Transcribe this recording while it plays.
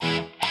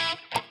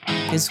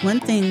Because one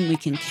thing we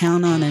can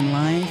count on in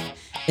life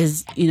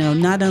is,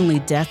 not only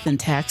death and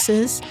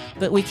taxes,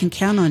 but we can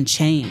count on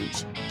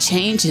change.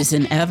 Change is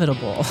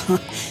inevitable.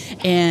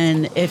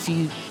 And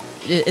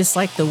it's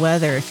like the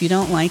weather. If you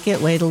don't like it,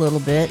 wait a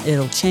little bit,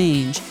 it'll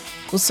change.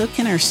 Well, so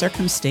can our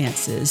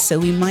circumstances. So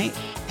we might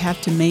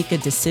have to make a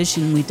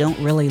decision we don't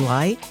really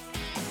like,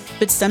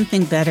 but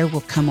something better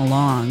will come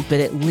along. But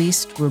at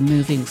least we're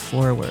moving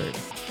forward.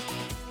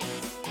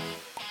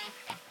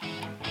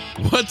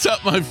 What's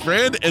up, my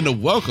friend,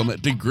 and welcome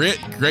to Grit,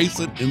 Grace,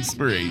 and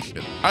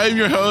Inspiration. I am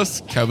your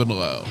host, Kevin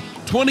Lowe.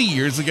 20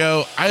 years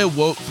ago, I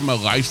awoke from a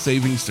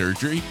life-saving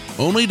surgery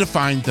only to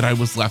find that I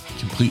was left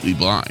completely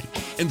blind.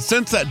 And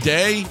since that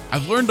day,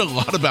 I've learned a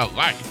lot about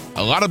life,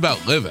 a lot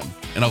about living,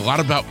 and a lot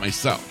about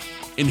myself.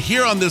 And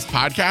here on this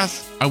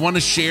podcast, I want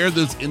to share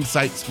those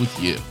insights with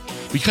you.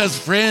 Because,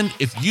 friend,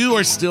 if you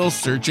are still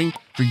searching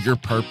for your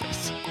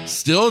purpose,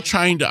 still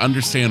trying to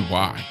understand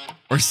why,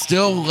 or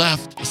still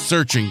left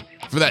searching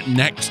for that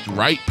next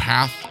right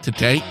path to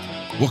take,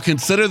 well,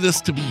 consider this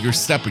to be your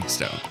stepping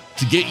stone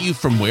to get you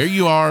from where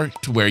you are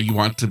to where you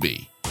want to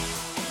be.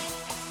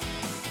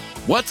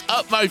 What's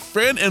up, my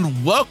friend,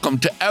 and welcome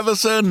to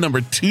episode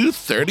number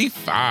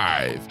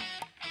 235.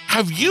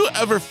 Have you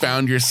ever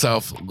found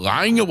yourself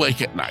lying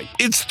awake at night?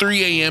 It's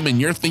 3 a.m. and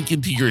you're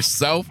thinking to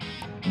yourself,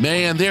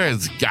 man, there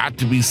has got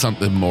to be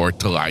something more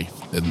to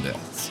life than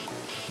this.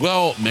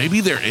 Well,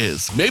 maybe there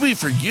is. Maybe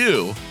for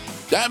you,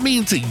 that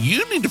means that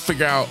you need to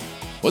figure out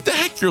what the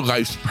heck your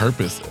life's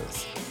purpose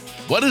is.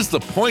 What is the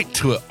point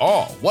to it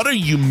all? What are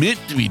you meant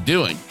to be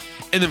doing?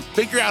 And then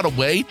figure out a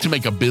way to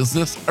make a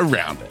business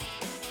around it.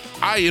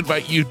 I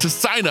invite you to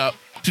sign up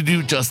to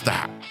do just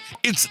that.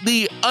 It's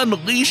the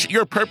Unleash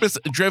Your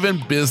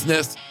Purpose-Driven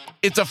Business.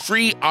 It's a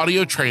free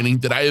audio training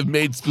that I have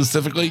made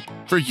specifically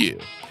for you.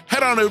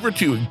 Head on over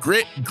to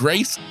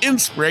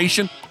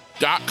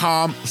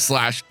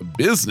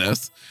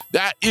gritgraceinspiration.com/business.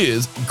 That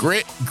is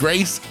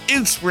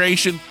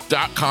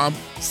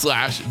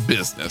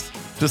gritgraceinspiration.com/business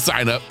to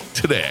sign up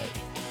today.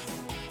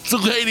 So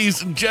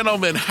ladies and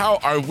gentlemen, how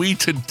are we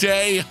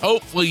today?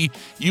 Hopefully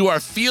you are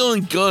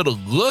feeling good,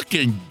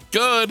 looking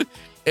good,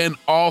 and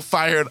all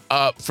fired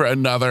up for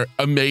another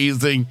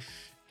amazing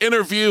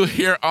interview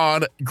here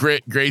on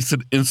Grit, Grace,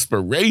 and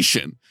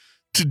Inspiration.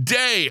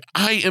 Today,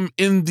 I am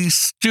in the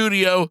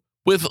studio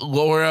with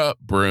Laura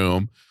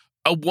Broome,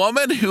 a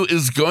woman who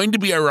is going to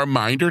be a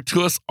reminder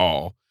to us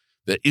all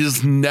that it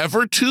is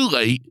never too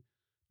late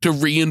to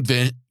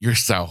reinvent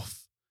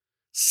yourself.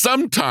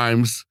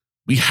 Sometimes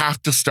we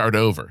have to start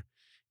over,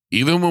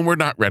 even when we're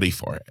not ready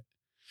for it.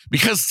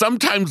 Because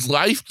sometimes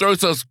life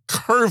throws us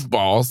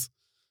curveballs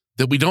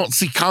that we don't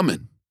see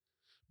coming.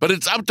 But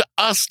it's up to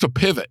us to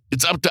pivot.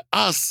 It's up to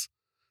us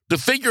to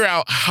figure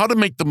out how to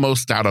make the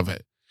most out of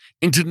it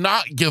and to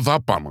not give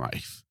up on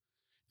life.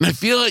 And I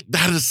feel like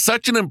that is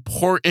such an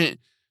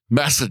important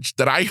message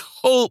that I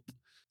hope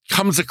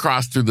comes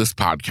across through this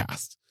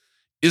podcast,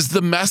 is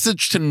the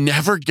message to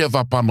never give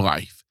up on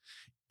life,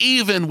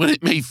 even when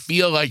it may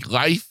feel like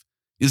life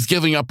is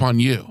giving up on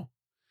you.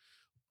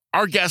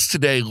 Our guest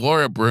today,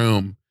 Laura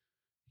Broome,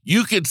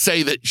 you could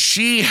say that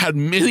she had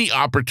many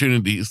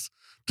opportunities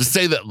to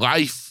say that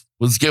life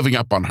was giving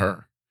up on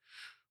her.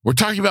 We're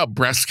talking about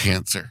breast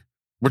cancer.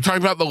 We're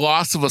talking about the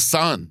loss of a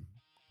son.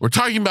 We're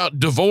talking about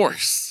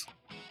divorce,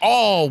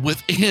 all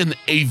within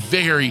a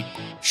very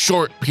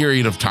short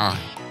period of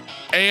time.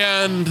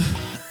 And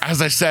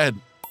as I said,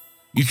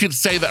 you could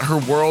say that her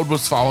world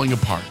was falling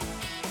apart.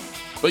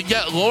 But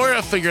yet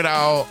Laura figured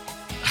out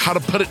how to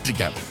put it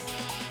together,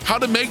 how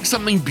to make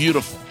something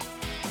beautiful.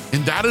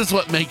 And that is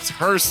what makes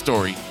her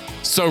story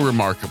so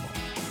remarkable.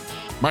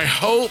 My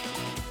hope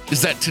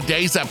is that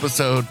today's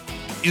episode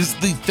is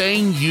the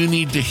thing you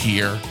need to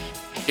hear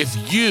if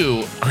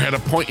you are at a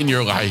point in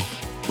your life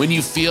when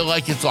you feel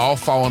like it's all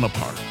falling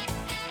apart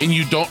and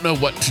you don't know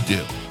what to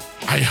do.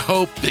 I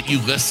hope that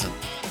you listen.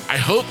 I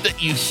hope that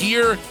you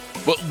hear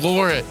what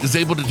Laura is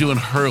able to do in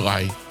her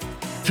life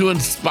to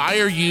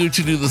inspire you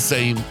to do the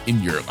same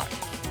in your life.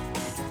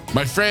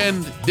 My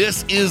friend,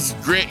 this is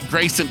Grit,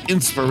 Grace, and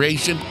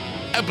Inspiration,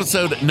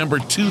 episode number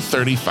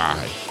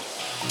 235.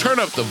 Turn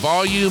up the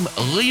volume,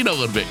 lean a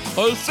little bit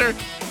closer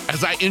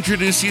as I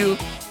introduce you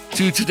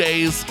to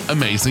today's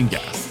amazing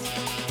guest.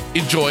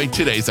 Enjoy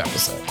today's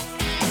episode.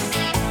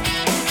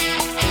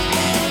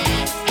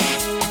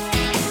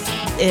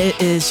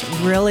 It's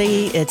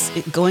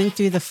going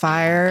through the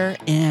fire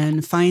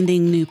and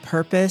finding new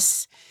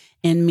purpose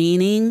and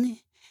meaning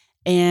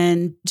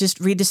and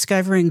just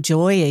rediscovering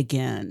joy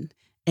again.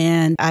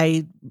 And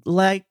I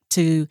like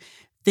to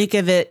think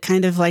of it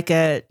kind of like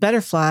a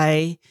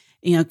butterfly,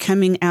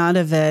 coming out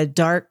of a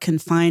dark,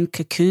 confined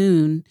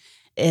cocoon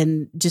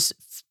and just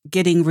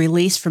getting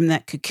released from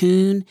that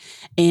cocoon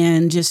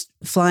and just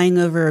flying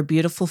over a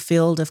beautiful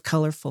field of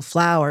colorful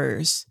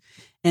flowers.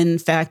 In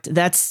fact,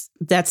 that's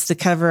the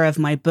cover of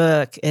my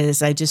book,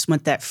 is I just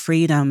want that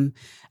freedom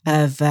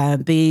of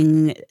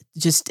being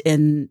just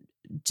in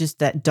just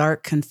that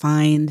dark,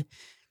 confined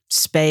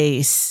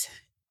space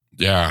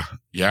Yeah.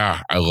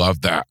 Yeah. I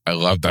love that. I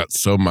love that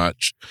so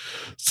much.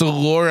 So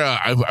Laura,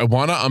 I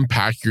want to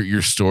unpack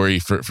your story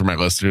for my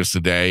listeners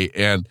today.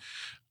 And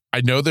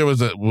I know there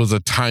was a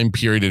time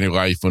period in your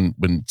life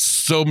when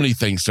so many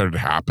things started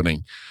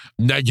happening,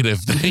 negative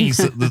things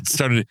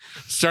that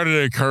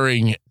started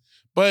occurring.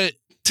 But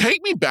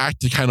take me back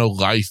to kind of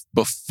life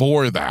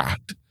before that.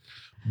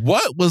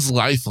 What was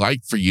life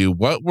like for you?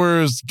 What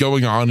was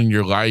going on in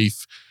your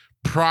life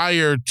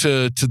prior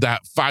to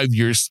that 5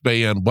 year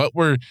span? What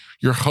were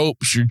your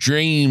hopes, your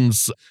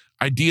dreams,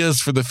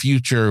 ideas for the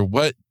future?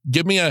 What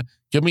give me a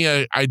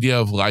idea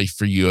of life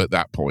for you at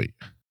that point?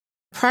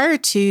 Prior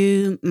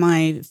to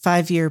my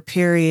 5 year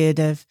period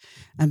of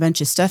a bunch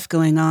of stuff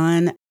going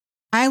on,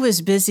 I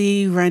was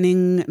busy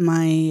running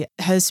my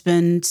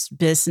husband's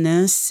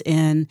business,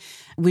 and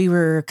we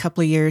were a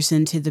couple of years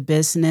into the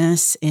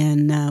business,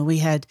 and we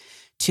had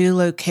two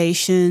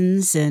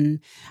locations, and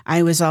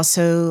I was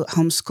also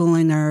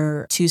homeschooling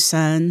our two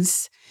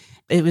sons.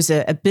 It was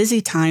a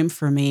busy time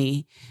for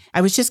me.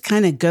 I was just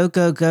kind of go,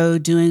 go, go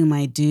doing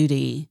my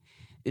duty,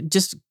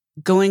 just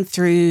going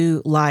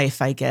through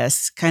life, I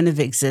guess, kind of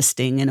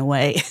existing in a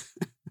way.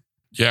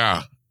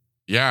 Yeah.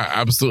 Yeah,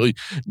 absolutely.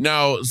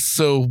 Now,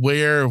 so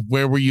where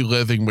were you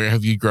living? Where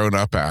have you grown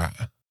up at?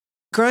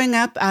 Growing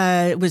up,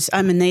 I'm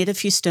a native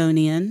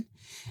Houstonian,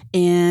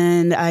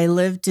 and I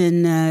lived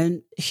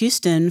in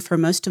Houston for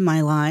most of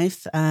my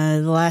life.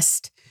 The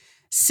last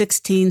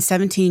 16,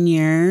 17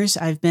 years,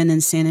 I've been in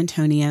San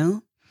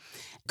Antonio.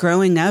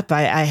 Growing up,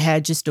 I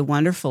had just a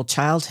wonderful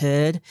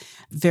childhood,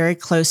 very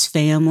close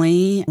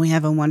family. We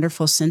have a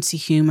wonderful sense of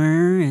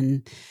humor,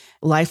 and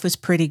life was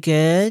pretty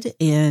good,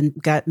 and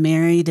got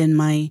married in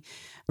my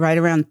right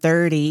around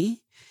 30,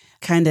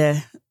 kind of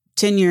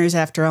 10 years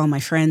after all my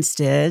friends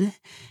did.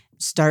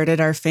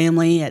 Started our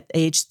family at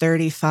age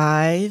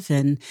 35.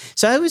 And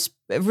so I was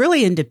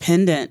really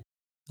independent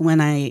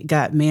when I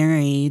got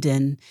married,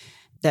 and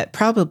that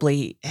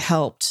probably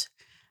helped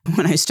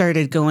when I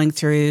started going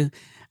through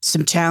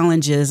some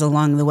challenges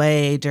along the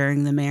way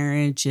during the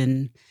marriage.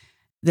 And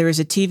there was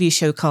a TV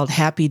show called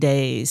Happy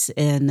Days.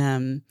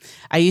 And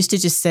I used to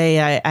just say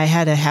I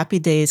had a happy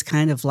days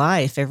kind of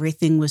life.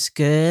 Everything was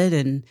good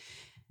and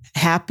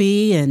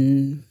happy,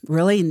 and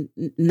really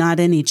not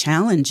any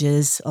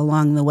challenges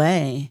along the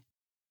way.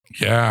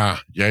 Yeah.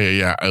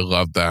 I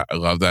love that. I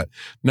love that.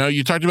 Now,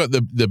 you talked about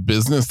the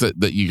business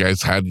that you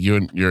guys had, you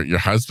and your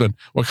husband.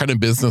 What kind of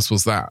business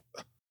was that?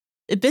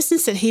 A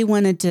business that he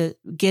wanted to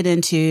get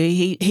into.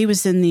 He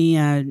was in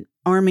the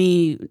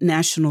Army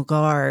National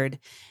Guard.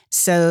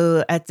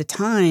 So at the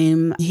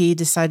time, he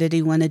decided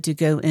he wanted to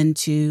go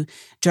into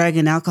drug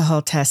and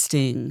alcohol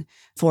testing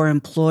for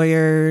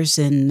employers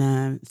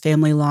and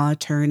family law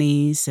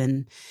attorneys.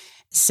 And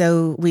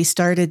so we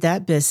started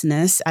that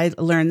business. I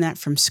learned that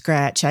from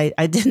scratch. I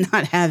did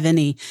not have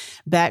any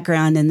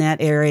background in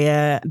that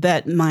area,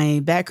 but my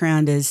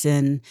background is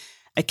in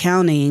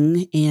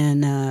accounting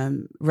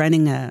and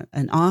running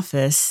an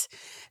office.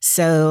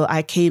 So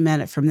I came at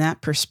it from that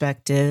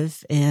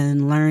perspective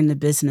and learned the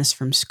business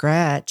from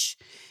scratch.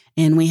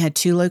 And we had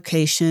two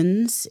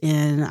locations,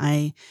 and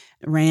I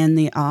ran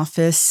the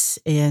office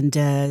and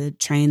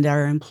trained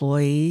our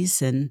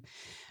employees. And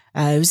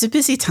it was a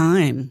busy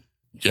time.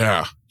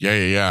 Yeah.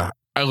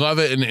 I love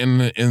it.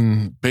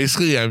 And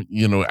basically,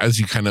 as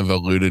you kind of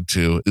alluded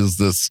to, is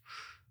this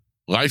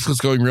life was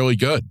going really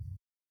good.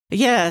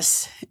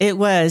 Yes, it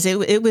was.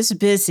 It was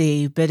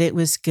busy, but it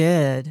was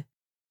good.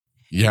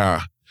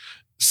 Yeah.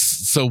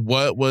 So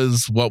what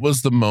was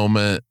the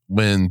moment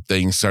when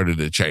things started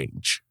to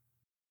change?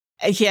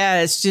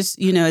 Yeah, it's just,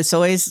 it's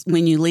always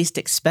when you least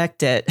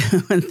expect it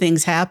when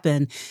things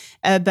happen.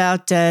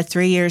 About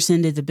 3 years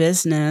into the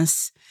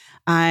business,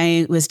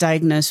 I was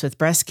diagnosed with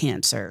breast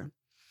cancer.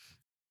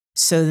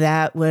 So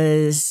that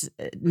was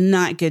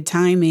not good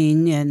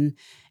timing.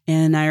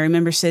 And I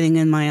remember sitting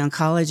in my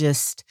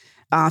oncologist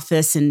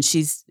office, and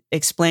she's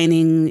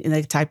explaining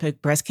the type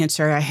of breast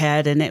cancer I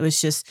had. And it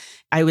was just,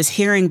 I was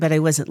hearing, but I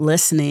wasn't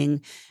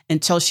listening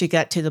until she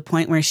got to the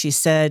point where she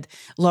said,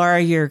 "Laura,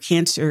 your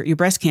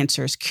breast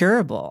cancer is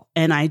curable."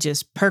 And I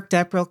just perked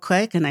up real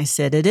quick, and I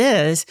said, "It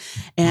is."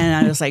 And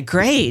I was like,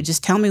 "Great,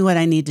 just tell me what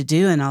I need to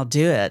do and I'll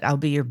do it. I'll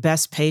be your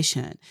best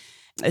patient."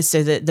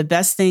 So the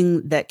best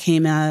thing that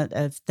came out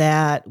of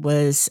that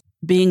was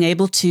being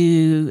able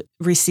to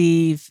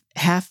receive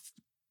half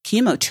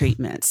chemo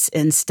treatments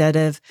instead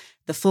of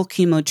the full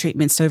chemo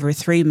treatments over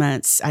 3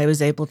 months. I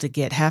was able to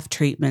get half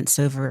treatments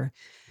over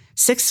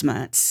 6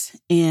 months.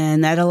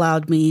 And that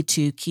allowed me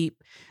to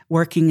keep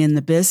working in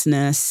the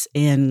business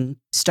and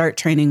start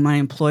training my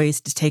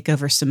employees to take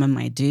over some of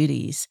my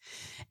duties.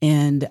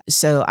 And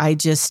so I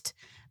just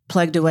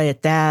plugged away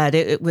at that.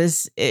 It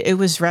was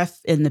rough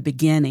in the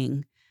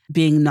beginning,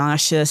 being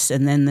nauseous,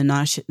 and then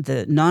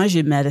the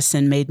nausea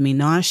medicine made me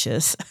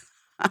nauseous.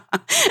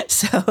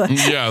 So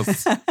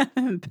Yes.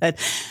 but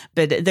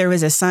there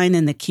was a sign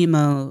in the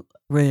chemo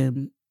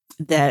room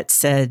that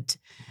said,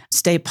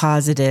 "Stay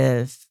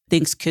positive.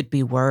 Things could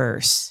be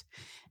worse."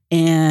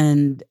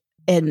 And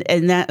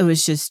And that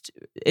was just,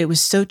 it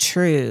was so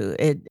true.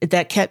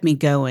 That kept me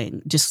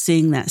going, just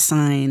seeing that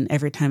sign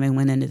every time I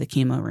went into the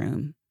chemo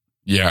room.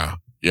 Yeah.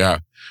 Yeah.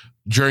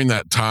 During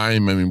that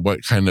time, I mean,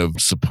 what kind of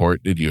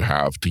support did you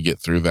have to get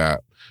through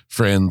that?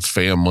 Friends,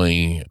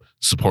 family,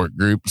 support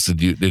groups?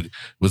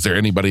 Was there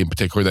anybody in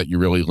particular that you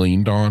really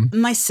leaned on?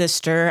 My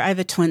sister, I have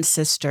a twin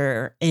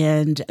sister,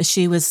 and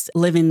she was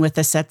living with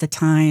us at the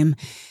time.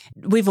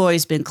 We've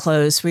always been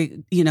close.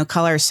 We,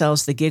 call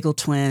ourselves the Giggle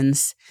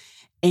Twins.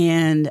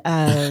 And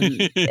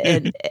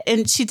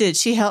and she did.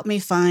 She helped me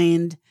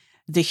find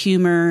the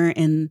humor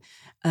in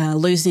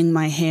losing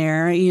my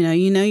hair.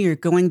 You're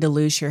going to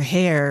lose your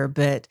hair,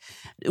 but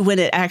when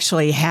it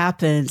actually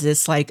happens,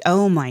 it's like,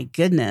 oh my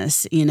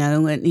goodness, and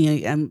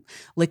I'm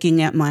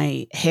looking at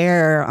my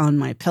hair on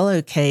my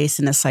pillowcase,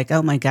 and it's like,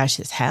 oh my gosh,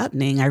 it's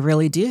happening. I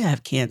really do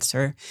have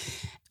cancer.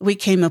 We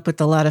came up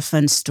with a lot of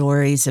fun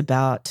stories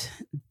about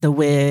the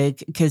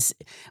wig, because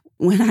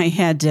when I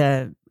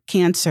had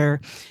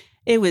cancer,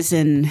 it was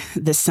in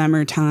the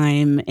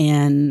summertime,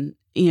 and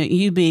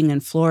you being in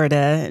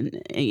Florida,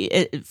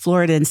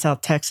 Florida and South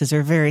Texas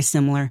are very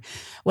similar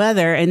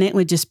weather, and it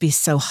would just be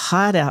so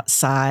hot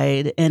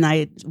outside, and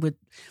I would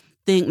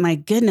think, my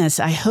goodness,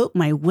 I hope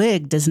my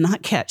wig does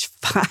not catch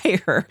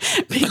fire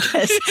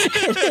because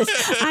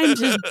I'm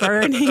just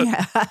burning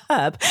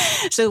up.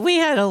 So we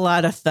had a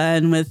lot of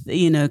fun with,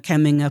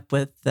 coming up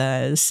with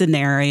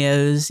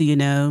scenarios,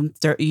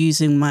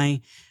 using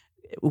my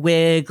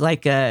wig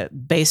like a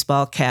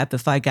baseball cap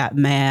if I got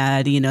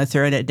mad,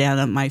 throwing it down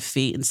on my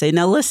feet and say,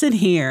 now listen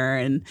here.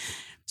 And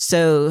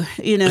so,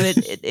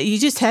 you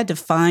just had to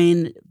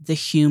find the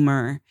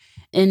humor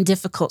in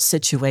difficult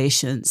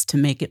situations to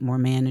make it more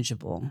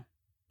manageable.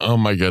 Oh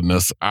my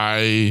goodness.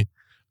 I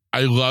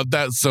love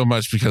that so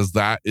much, because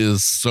that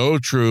is so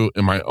true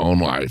in my own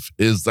life,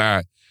 is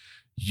that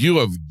you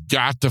have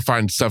got to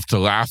find stuff to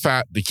laugh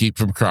at to keep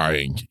from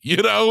crying.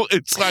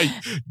 It's like,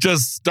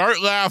 just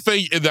start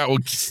laughing and that will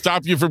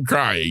stop you from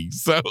crying.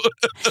 So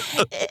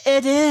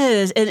it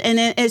is. And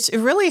it's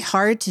really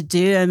hard to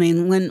do. I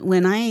mean,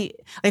 when I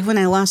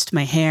lost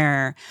my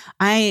hair,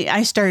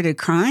 I started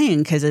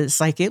crying because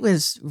it's like, it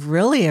was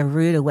really a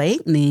rude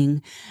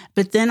awakening.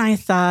 But then I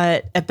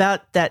thought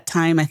about that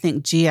time, I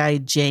think G.I.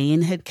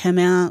 Jane had come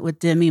out with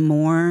Demi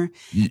Moore.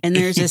 And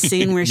there's a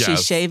scene where yes.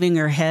 she's shaving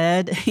her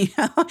head.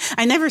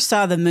 I never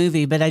saw the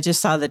movie, but I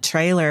just saw the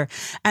trailer.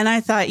 And I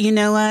thought, you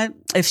know what?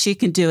 If she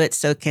can do it,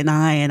 so can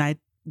I. And I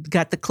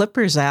got the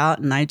clippers out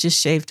and I just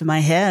shaved my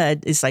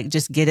head. It's like,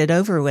 just get it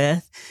over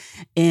with.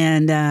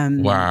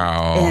 And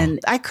wow. And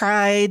I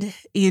cried,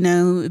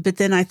 but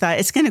then I thought,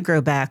 it's going to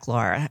grow back,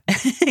 Laura.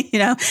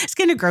 It's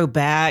going to grow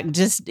back.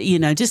 Just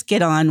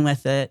get on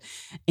with it.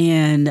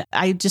 And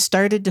I just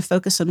started to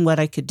focus on what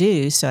I could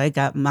do. So I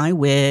got my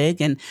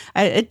wig, and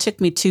it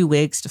took me 2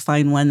 wigs to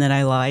find one that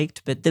I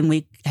liked, but then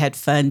we had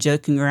fun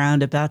joking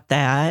around about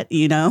that,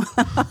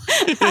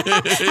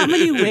 How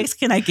many wigs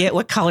can I get?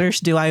 What colors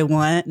do I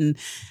want? And,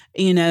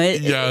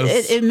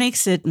 yes. it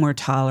makes it more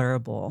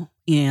tolerable,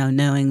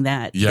 knowing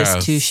that yes.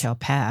 this too shall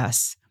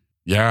pass.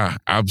 Yeah,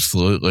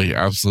 absolutely.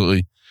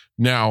 Absolutely.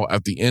 Now,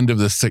 at the end of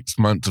the 6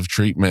 months of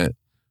treatment,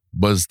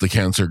 was the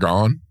cancer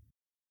gone?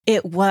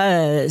 It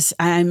was.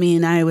 I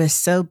mean, I was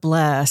so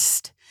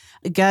blessed.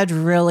 God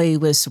really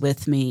was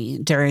with me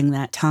during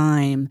that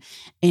time.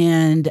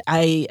 And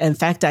in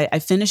fact, I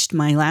finished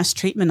my last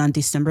treatment on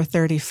December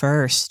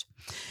 31st.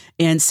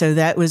 And so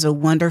that was a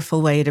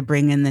wonderful way to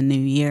bring in the new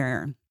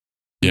year.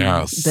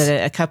 Yes. But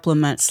a couple of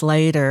months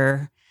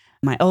later,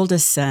 my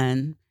oldest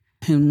son,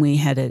 whom we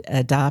had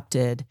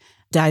adopted,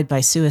 died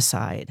by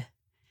suicide.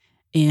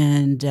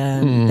 And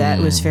that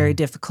was very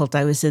difficult.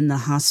 I was in the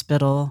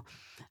hospital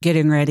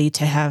getting ready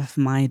to have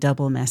my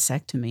double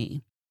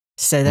mastectomy.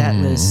 So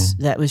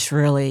that was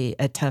really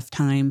a tough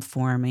time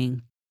for me.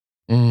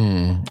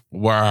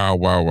 Wow.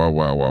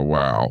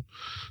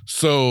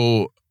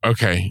 So,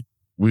 okay,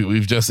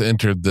 we've just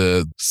entered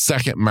the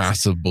second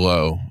massive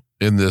blow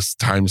in this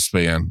time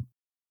span.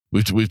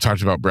 We've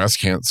talked about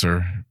breast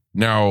cancer.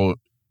 Now,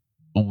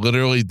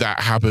 literally that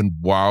happened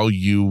while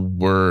you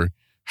were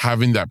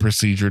having that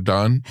procedure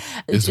done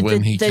is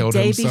when he killed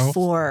himself? The day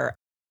before.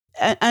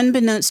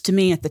 Unbeknownst to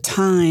me at the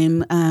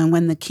time,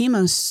 when the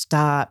chemo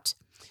stopped,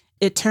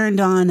 it turned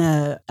on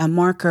a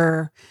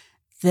marker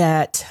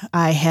that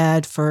I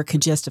had for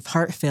congestive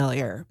heart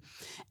failure.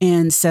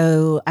 And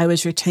so I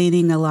was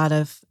retaining a lot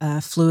of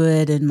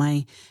fluid, and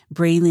my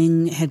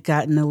breathing had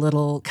gotten a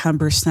little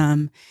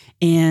cumbersome.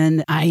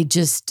 And I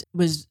just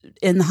was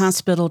in the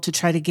hospital to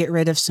try to get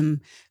rid of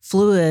some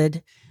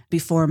fluid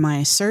before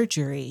my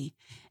surgery.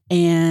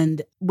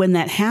 And when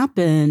that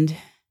happened,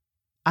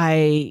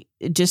 I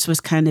just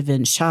was kind of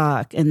in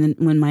shock. And then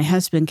when my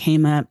husband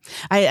came up,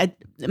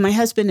 my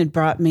husband had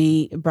brought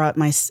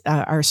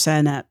our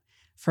son up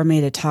for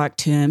me to talk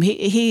to him.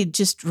 He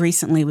just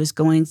recently was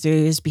going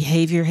through, his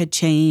behavior had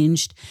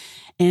changed,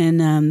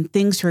 and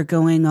things were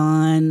going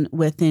on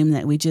with him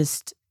that we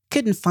just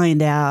couldn't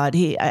find out.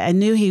 I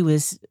knew he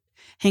was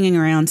hanging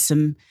around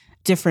some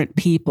different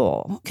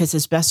people, because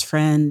his best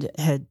friend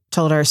had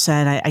told our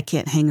son, I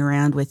can't hang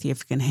around with you if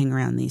you're going to hang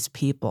around these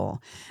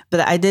people.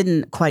 But I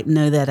didn't quite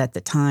know that at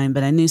the time,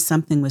 but I knew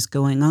something was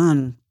going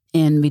on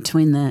in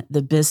between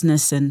the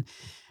business and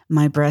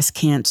my breast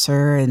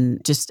cancer,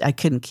 and just I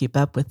couldn't keep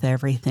up with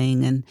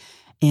everything.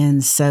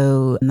 And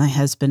so my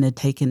husband had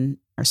taken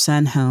our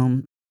son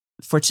home.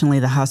 Fortunately,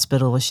 the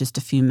hospital was just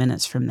a few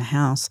minutes from the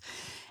house.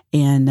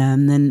 And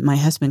then my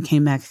husband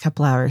came back a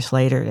couple hours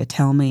later to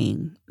tell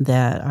me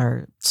that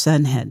our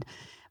son had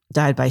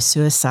died by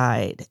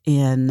suicide.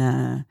 And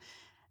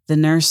the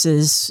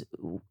nurses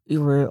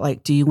were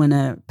like, do you want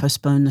to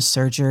postpone the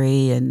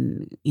surgery?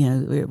 And,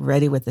 we're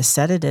ready with the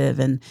sedative.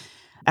 And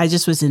I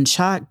just was in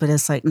shock, but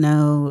it's like,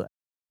 no,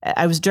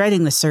 I was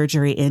dreading the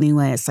surgery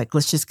anyway. It's like,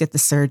 let's just get the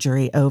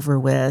surgery over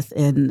with.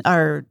 And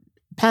our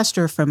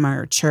pastor from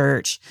our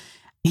church,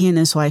 he and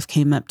his wife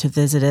came up to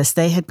visit us.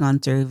 They had gone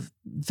through a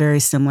very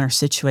similar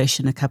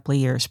situation a couple of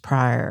years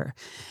prior.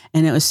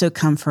 And it was so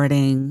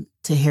comforting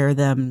to hear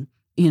them,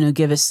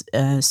 give us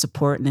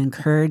support and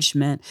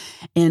encouragement.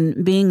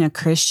 And being a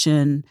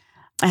Christian,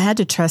 I had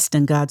to trust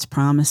in God's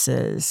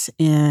promises.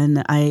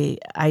 And I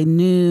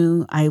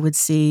knew I would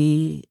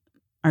see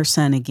our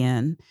son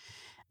again.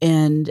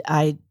 And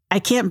I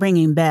can't bring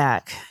him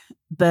back,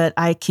 but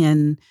I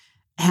can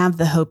have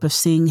the hope of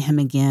seeing him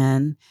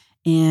again.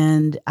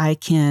 And I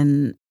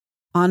can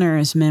honor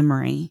his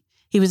memory.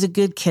 He was a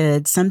good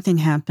kid. Something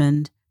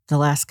happened the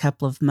last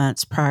couple of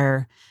months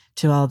prior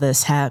to all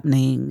this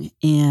happening.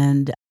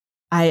 And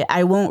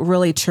I won't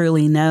really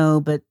truly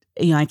know, but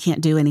I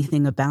can't do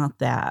anything about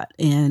that.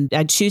 And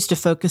I choose to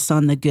focus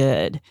on the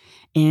good.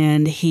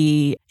 And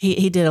he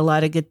did a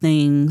lot of good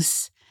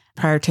things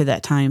prior to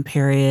that time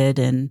period.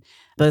 And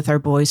both our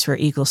boys were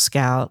Eagle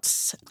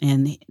Scouts.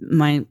 And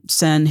my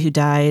son who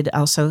died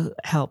also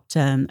helped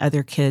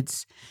other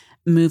kids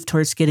move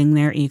towards getting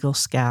their Eagle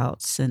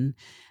Scouts. And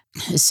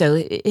so,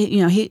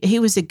 he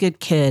was a good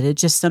kid. It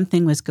just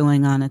something was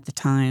going on at the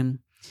time.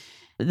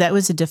 That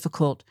was a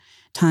difficult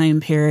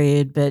time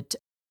period, but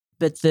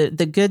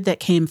the good that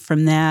came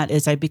from that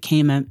is I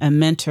became a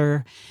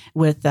mentor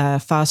with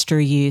foster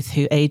youth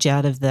who age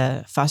out of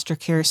the foster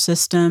care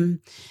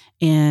system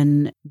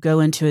and go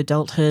into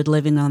adulthood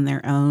living on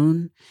their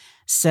own.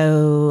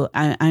 So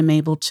I'm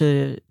able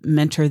to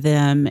mentor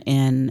them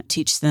and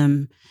teach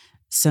them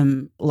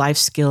some life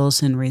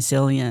skills and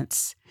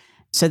resilience.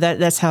 So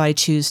that's how I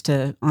choose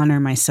to honor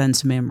my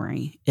son's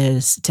memory,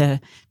 is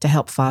to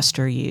help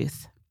foster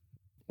youth.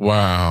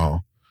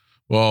 Wow.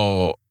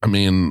 Well,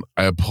 I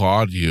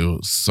applaud you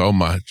so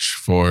much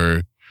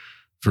for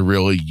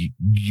really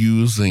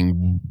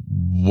using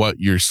what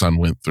your son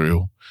went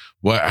through,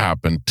 what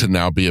happened, to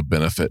now be a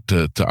benefit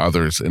to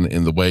others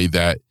in the way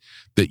that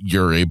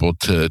you're able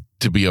to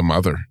be a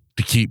mother,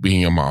 to keep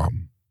being a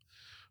mom.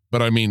 But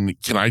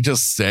can I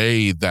just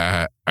say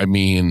that,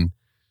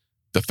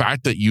 the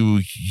fact that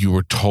you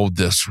were told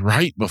this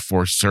right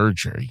before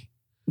surgery,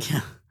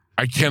 yeah,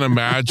 I can't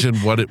imagine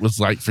what it was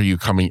like for you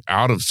coming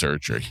out of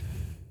surgery.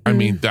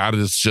 That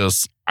is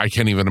just, I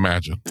can't even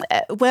imagine.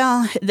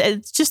 Well,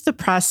 it's just the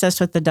process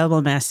with the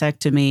double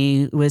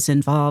mastectomy was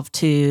involved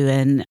too.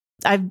 And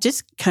I've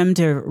just come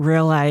to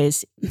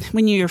realize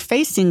when you're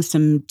facing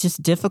some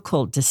just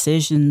difficult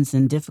decisions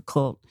and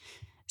difficult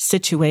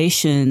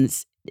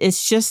situations,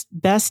 it's just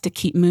best to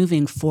keep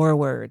moving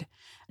forward.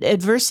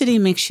 Adversity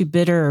makes you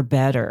bitter or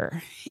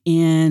better.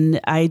 And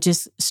I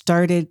just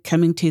started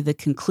coming to the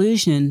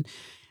conclusion,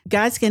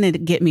 God's going to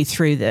get me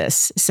through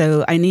this.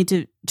 So I need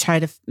to try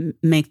to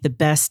make the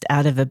best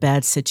out of a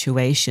bad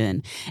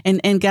situation.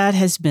 And God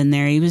has been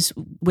there. He was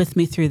with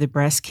me through the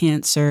breast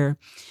cancer.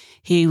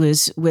 He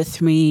was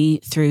with me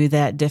through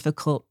that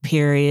difficult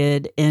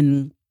period.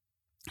 And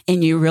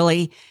you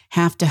really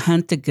have to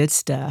hunt the good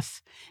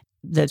stuff.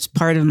 That's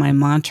part of my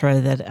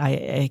mantra that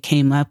I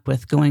came up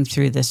with going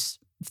through this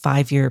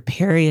 5-year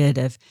period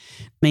of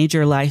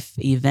major life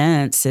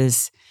events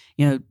is,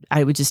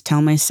 I would just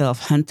tell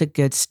myself, hunt the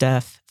good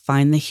stuff,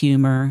 find the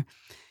humor,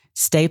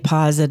 stay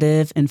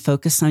positive, and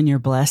focus on your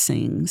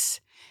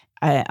blessings.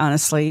 I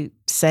honestly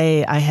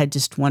say I had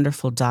just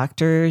wonderful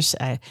doctors.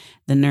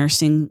 The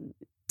nursing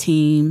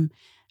team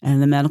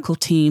and the medical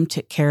team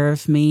took care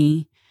of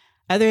me.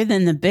 Other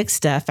than the big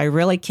stuff, I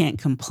really can't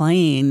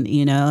complain.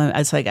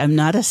 It's like, I'm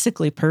not a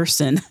sickly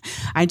person.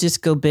 I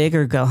just go big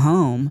or go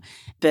home.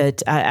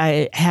 But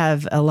I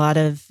have a lot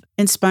of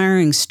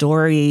inspiring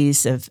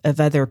stories of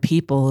other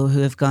people who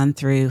have gone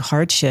through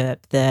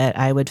hardship that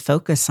I would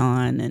focus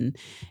on.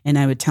 And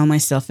I would tell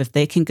myself, if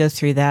they can go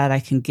through that, I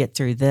can get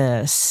through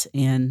this.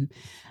 And,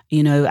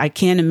 I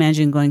can't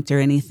imagine going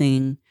through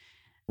anything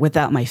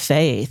without my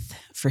faith,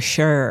 for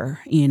sure,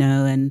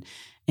 and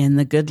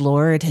the good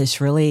Lord has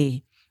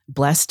really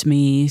blessed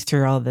me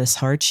through all this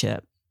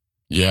hardship.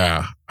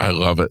 Yeah, I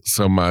love it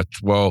so much.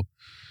 Well,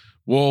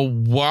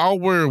 while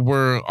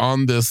we're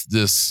on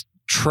this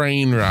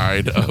train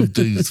ride of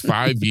these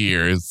 5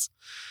 years,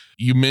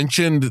 you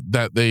mentioned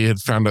that they had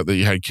found out that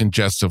you had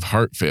congestive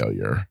heart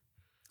failure.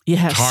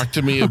 Yes. Talk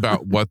to me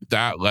about what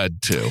that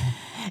led to.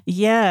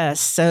 Yes.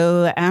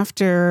 So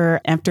after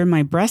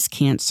my breast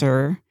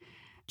cancer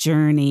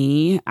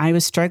journey, I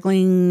was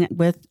struggling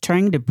with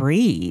trying to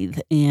breathe,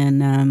 and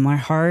my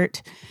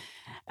heart.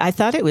 I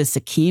thought it was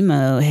the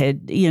chemo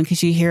had,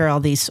 because you hear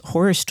all these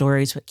horror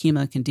stories what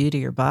chemo can do to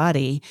your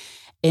body,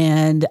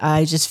 and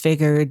I just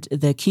figured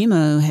the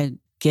chemo had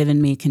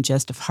given me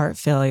congestive heart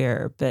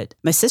failure. But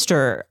my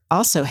sister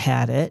also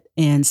had it,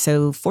 and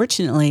so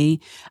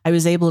fortunately, I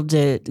was able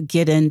to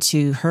get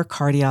into her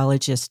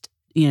cardiologist,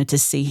 to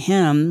see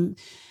him.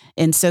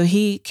 And so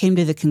he came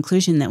to the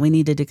conclusion that we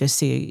needed to go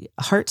see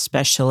a heart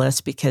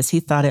specialist because he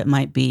thought it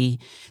might be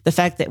the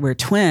fact that we're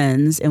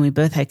twins and we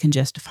both had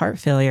congestive heart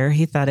failure.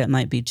 He thought it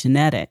might be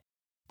genetic,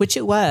 which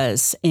it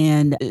was.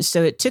 And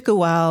so it took a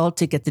while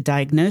to get the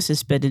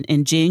diagnosis. But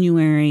in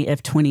January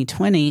of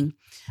 2020,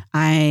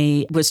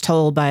 I was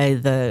told by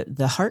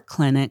the heart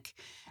clinic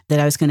that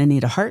I was going to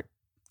need a heart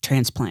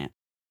transplant.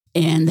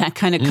 And that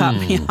kind of caught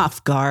me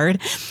off guard.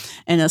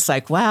 And it's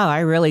like, wow, I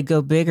really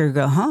go big or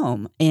go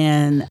home.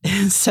 And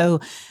so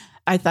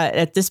I thought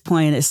at this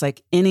point, it's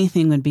like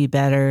anything would be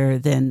better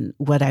than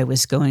what I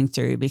was going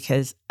through,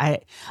 because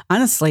I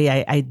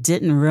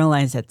didn't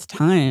realize at the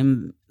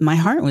time my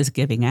heart was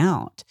giving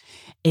out.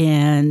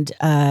 And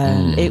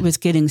it was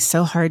getting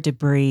so hard to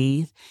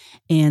breathe.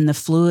 And the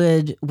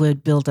fluid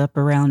would build up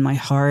around my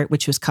heart,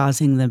 which was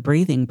causing the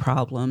breathing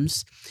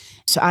problems.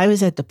 So I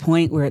was at the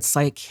point where it's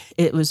like,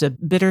 it was a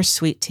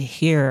bittersweet to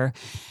hear.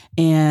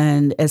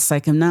 And it's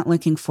like, I'm not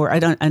looking for, I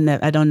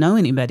don't know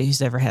anybody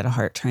who's ever had a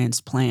heart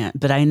transplant,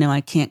 but I know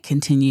I can't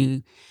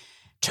continue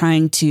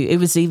trying to, it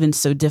was even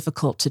so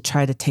difficult to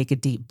try to take a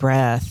deep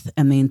breath.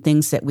 I mean,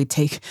 things that we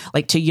take,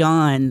 like to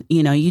yawn,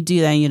 you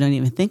do that and you don't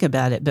even think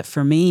about it. But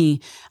for me,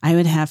 I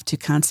would have to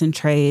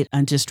concentrate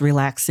on just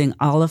relaxing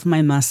all of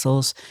my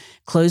muscles,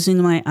 closing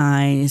my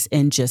eyes,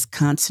 and just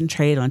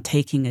concentrate on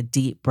taking a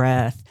deep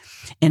breath.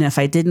 And if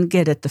I didn't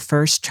get it the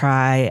first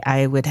try,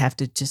 I would have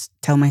to just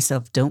tell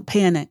myself, don't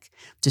panic,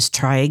 just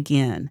try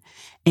again.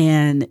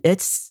 And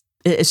it's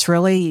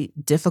really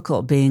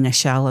difficult being a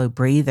shallow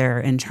breather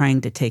and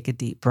trying to take a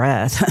deep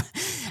breath.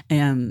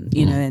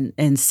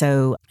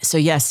 So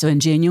in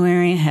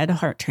January, I had a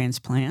heart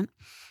transplant.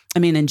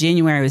 In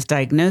January, I was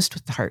diagnosed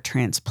with the heart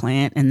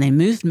transplant, and they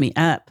moved me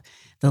up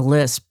the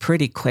list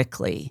pretty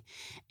quickly.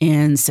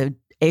 And so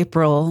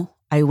April,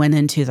 I went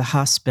into the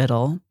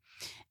hospital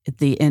at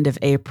the end of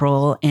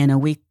April, and a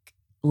week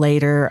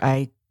later,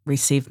 I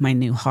received my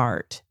new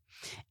heart.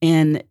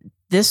 And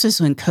this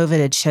was when COVID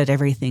had shut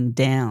everything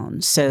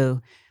down.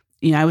 So,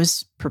 I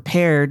was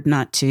prepared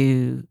not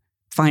to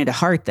find a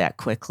heart that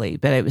quickly,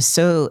 but it was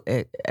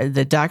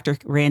the doctor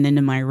ran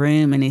into my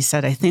room and he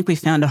said, I think we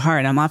found a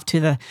heart. I'm off to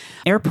the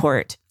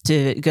airport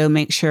to go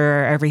make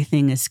sure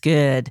everything is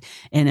good.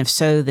 And if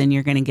so, then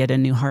you're going to get a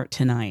new heart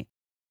tonight.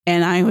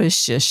 And I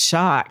was just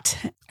shocked,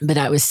 but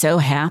I was so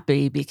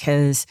happy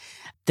because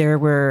there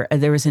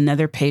was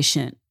another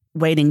patient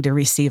waiting to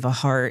receive a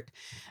heart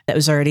that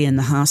was already in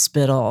the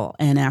hospital.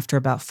 And after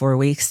about 4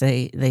 weeks,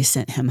 they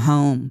sent him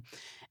home.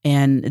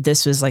 And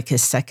this was like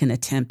his second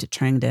attempt at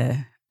trying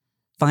to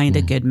find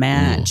a good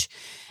match.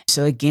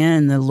 So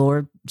again, the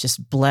Lord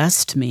just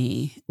blessed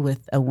me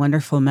with a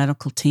wonderful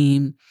medical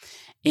team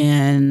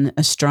and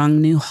a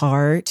strong new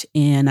heart.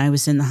 And I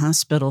was in the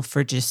hospital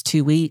for just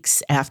 2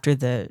 weeks after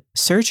the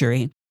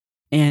surgery.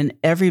 And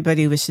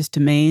everybody was just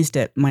amazed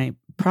at my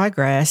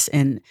progress.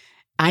 And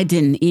I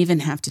didn't even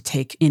have to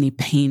take any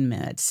pain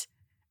meds.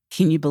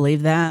 Can you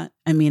believe that?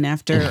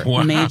 After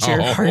Wow. major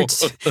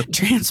heart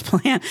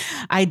transplant,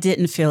 I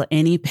didn't feel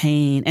any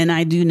pain. And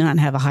I do not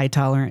have a high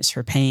tolerance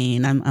for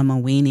pain. I'm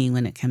a weenie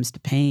when it comes to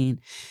pain.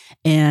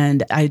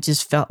 And I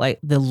just felt like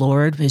the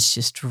Lord was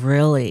just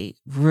really,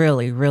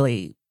 really,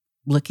 really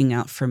looking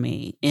out for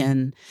me.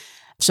 And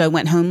so I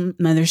went home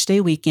Mother's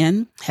Day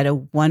weekend, had a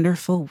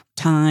wonderful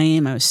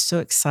time. I was so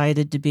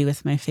excited to be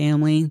with my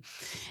family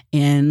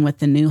and with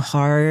the new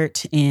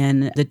heart.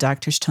 And the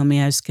doctors told me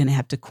I was going to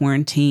have to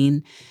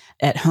quarantine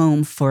at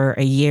home for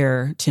a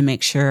year to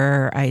make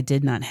sure I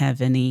did not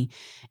have any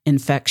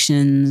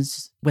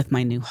infections with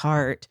my new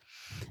heart.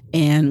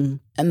 And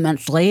a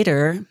month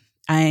later,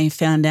 I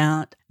found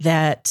out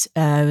that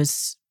I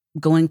was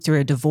going through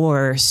a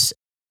divorce.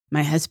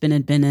 My husband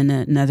had been in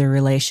another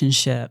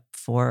relationship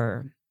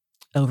for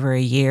over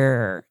a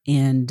year.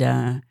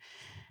 And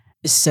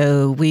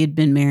so we had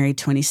been married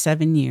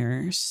 27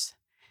 years.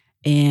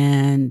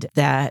 And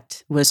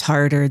that was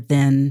harder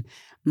than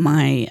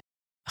my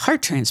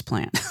heart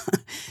transplant,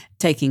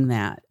 taking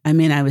that.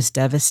 I was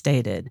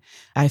devastated.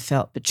 I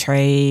felt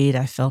betrayed.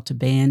 I felt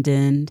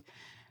abandoned.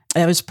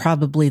 That was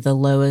probably the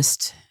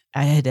lowest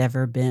I had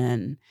ever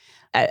been.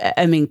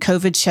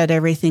 COVID shut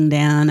everything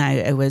down.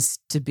 I was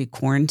to be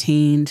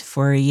quarantined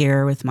for a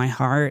year with my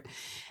heart.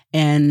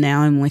 And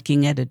now I'm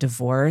looking at a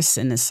divorce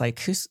and it's like,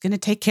 who's going to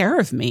take care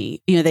of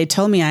me? They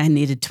told me I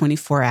needed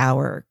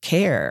 24-hour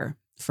care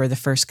for the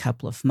first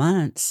couple of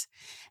months.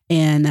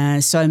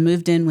 And so I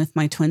moved in with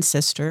my twin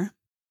sister,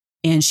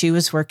 and she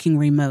was working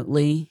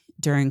remotely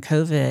during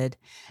COVID.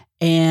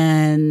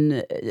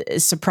 And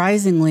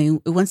surprisingly,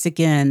 once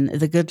again,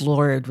 the good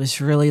Lord was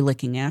really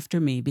looking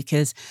after me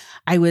because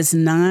I was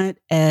not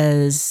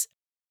as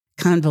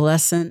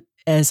convalescent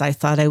as I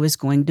thought I was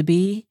going to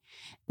be,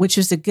 which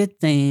was a good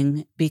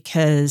thing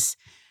because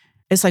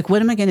it's like,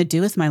 what am I going to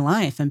do with my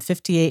life? I'm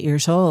 58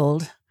 years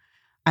old.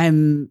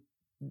 I'm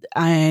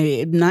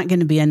not going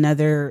to be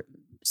another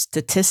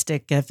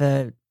statistic of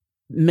a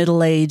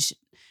middle-aged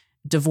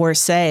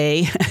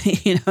divorcee.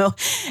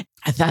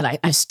 I thought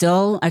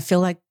I feel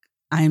like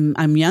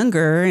I'm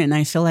younger and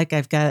I feel like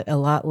I've got a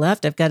lot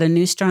left. I've got a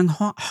new strong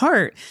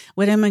heart.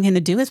 What am I going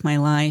to do with my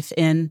life?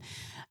 And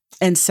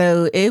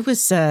so it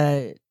was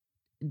a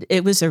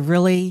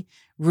really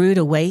rude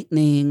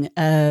awakening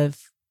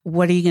of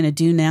what are you going to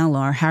do now,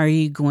 Laura? How are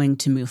you going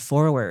to move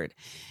forward?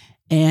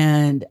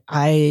 And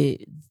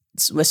it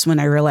was when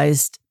I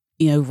realized,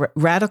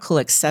 radical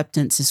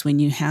acceptance is when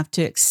you have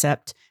to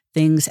accept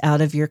things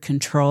out of your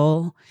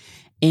control,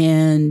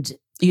 and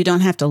you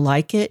don't have to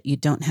like it. You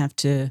don't have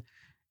to,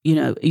 you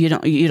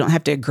don't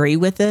have to agree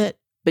with it,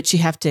 but you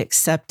have to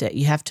accept it.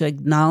 You have to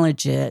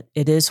acknowledge it.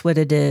 It is what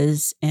it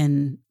is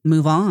and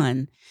move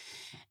on.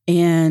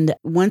 And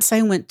once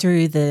I went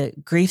through the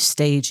grief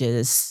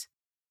stages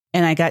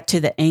and I got to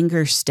the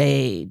anger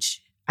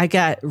stage, I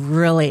got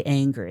really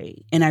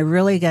angry. And I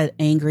really got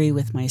angry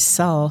with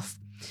myself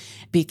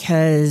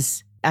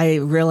because I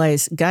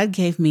realized God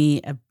gave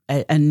me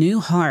a new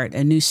heart,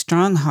 a new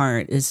strong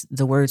heart is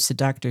the words the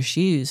doctors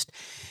used.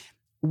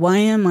 Why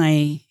am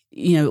I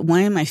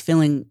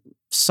feeling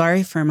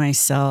sorry for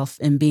myself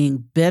and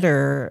being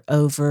bitter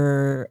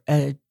over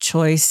a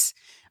choice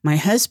my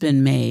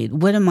husband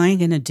made? What am I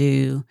going to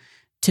do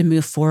to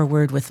move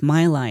forward with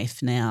my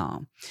life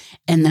now?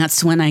 And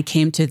that's when I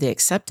came to the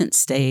acceptance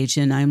stage,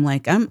 and I'm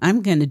like,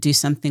 I'm going to do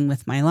something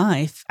with my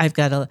life. I've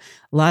got a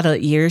lot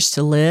of years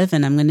to live,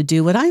 and I'm going to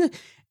do what I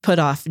put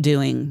off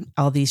doing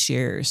all these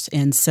years.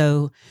 And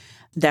so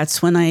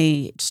that's when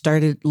I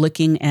started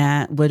looking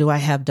at what do I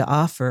have to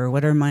offer?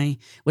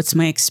 What's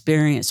my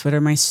experience? What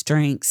are my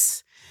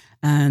strengths?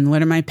 And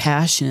what are my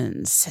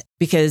passions?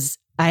 Because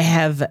I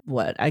have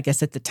I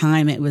guess at the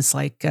time it was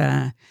like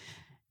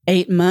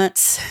 8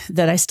 months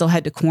that I still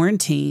had to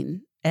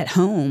quarantine at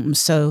home.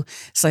 So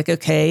it's like,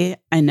 okay,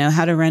 I know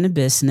how to run a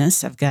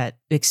business. I've got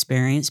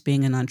experience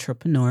being an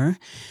entrepreneur.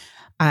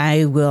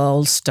 I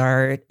will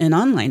start an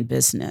online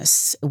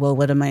business. Well,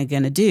 what am I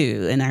going to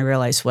do? And I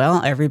realized,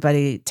 well,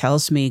 everybody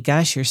tells me,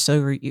 gosh, you're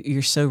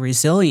so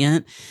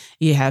resilient.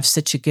 You have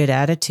such a good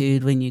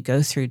attitude when you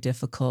go through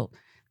difficult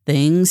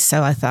things.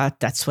 So I thought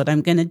that's what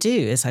I'm going to do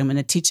is I'm going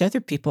to teach other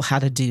people how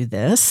to do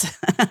this.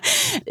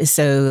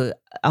 So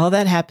all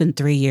that happened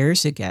 3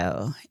 years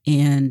ago.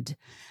 And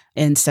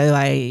so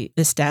I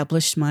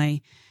established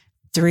my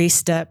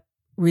 3-step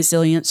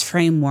resilience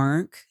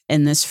framework.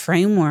 And this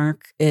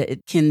framework,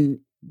 it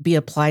can be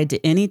applied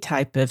to any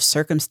type of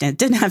circumstance. It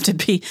didn't have to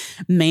be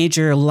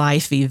major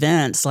life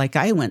events like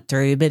I went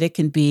through, but it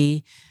can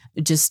be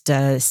just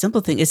a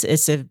simple thing.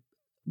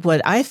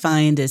 What I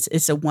find is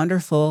it's a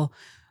wonderful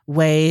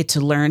way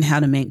to learn how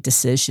to make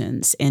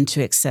decisions and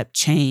to accept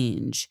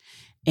change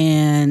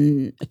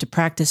and to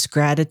practice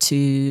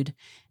gratitude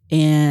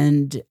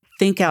and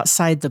think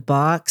outside the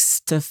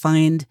box to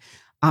find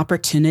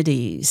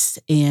opportunities.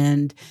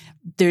 And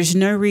there's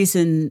no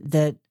reason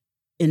that,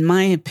 in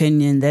my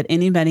opinion, that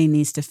anybody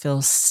needs to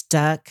feel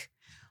stuck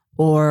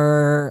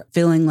or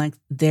feeling like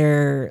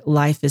their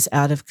life is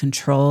out of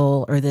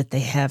control or that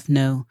they have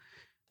no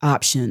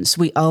options.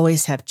 We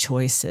always have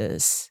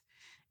choices.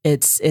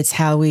 It's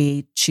how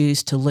we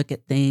choose to look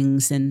at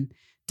things, and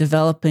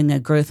developing a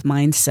growth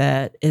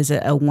mindset is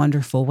a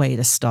wonderful way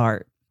to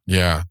start.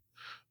 Yeah.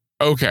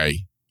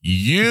 Okay.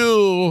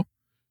 You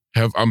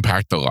have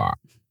unpacked a lot.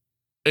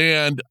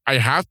 And I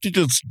have to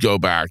just go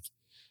back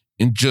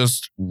and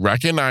just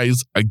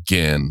recognize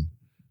again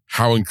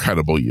how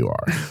incredible you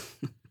are.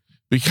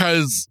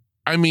 Because,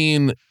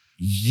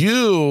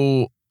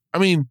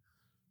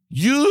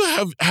 you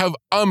have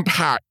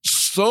unpacked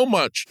so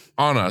much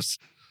on us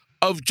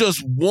of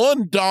just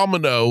one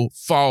domino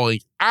falling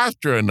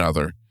after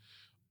another,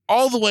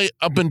 all the way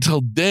up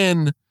until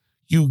then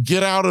you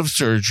get out of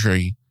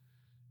surgery.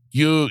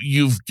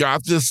 You've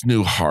got this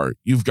new heart.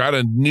 You've got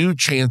a new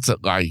chance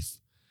at life.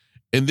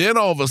 And then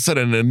all of a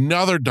sudden,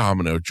 another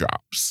domino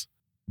drops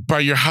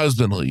by your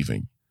husband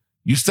leaving.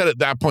 You said at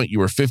that point you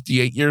were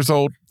 58 years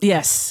old?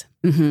 Yes.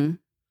 Mm-hmm.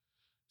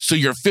 So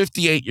you're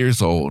 58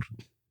 years old,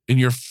 and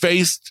you're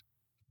faced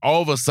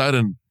all of a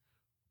sudden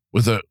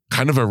with a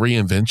kind of a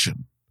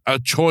reinvention, a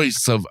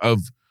choice of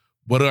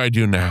what do I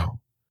do now?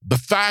 The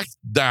fact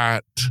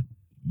that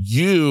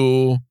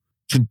you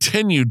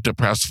continued to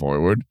press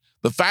forward,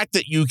 the fact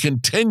that you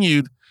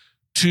continued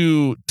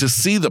to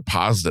see the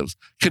positives,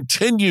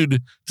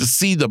 continued to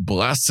see the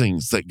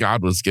blessings that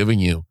God was giving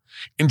you,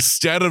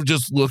 instead of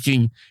just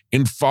looking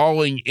and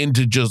falling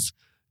into just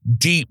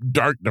deep,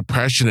 dark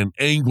depression and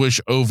anguish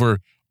over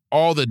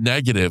all the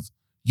negative,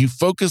 you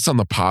focus on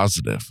the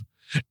positive.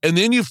 And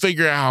then you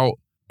figure out,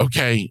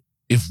 okay,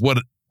 if what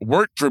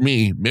worked for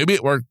me, maybe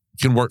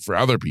can work for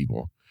other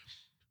people.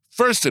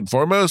 first and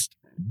foremost,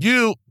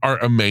 you are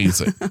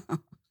amazing.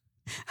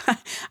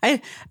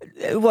 I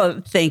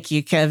well, thank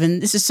you,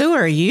 Kevin. So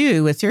are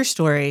you with your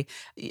story.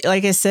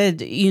 Like I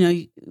said,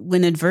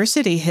 when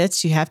adversity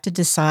hits, you have to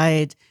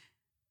decide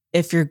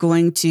if it's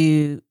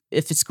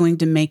going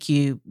to make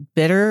you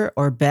bitter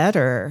or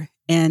better.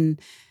 And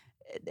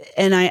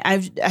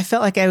I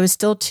felt like I was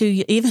still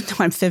too, even though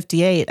I'm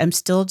 58, I'm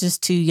still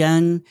just too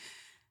young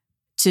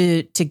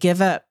to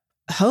give up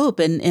hope.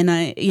 And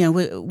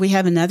we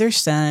have another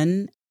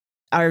son.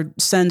 Our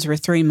sons were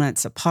 3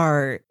 months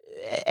apart.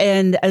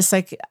 And it's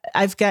like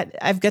I've got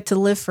to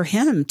live for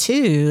him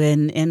too,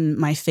 and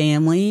my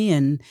family,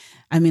 and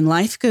I mean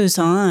life goes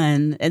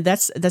on, and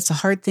that's a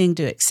hard thing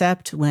to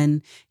accept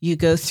when you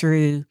go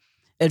through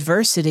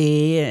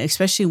adversity,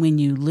 especially when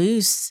you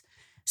lose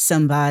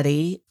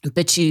somebody.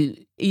 But you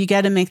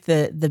got to make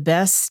the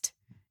best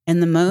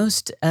and the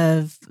most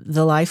of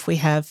the life we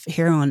have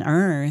here on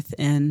earth.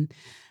 And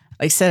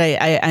like I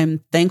said, I'm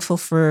thankful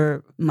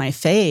for my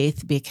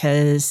faith,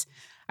 because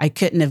I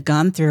couldn't have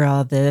gone through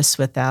all this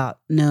without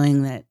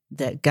knowing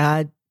that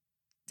God,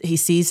 He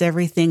sees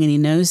everything and He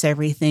knows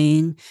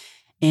everything,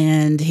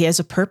 and He has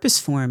a purpose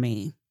for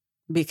me,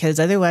 because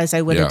otherwise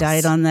I would have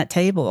died on that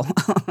table.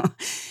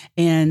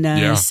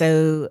 And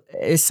so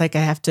it's like I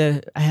have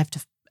to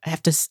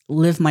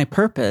live my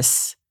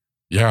purpose.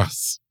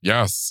 Yes.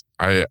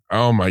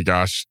 Oh my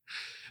gosh,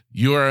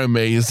 you are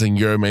amazing.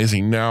 You're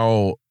amazing.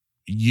 Now,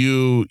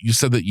 you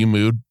said that you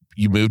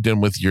moved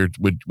in with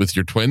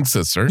your twin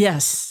sister.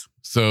 Yes.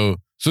 So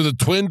the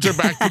twins are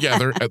back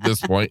together at this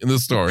point in the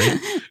story.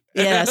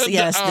 Yes,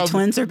 the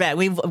twins are back.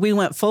 We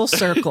went full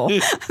circle.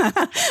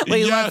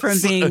 We went from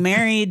being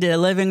married to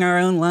living our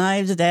own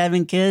lives to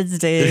having kids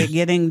to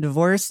getting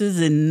divorces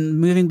and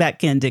moving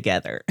back in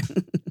together.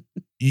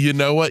 You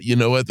know what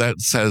that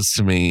says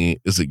to me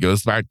is it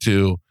goes back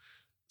to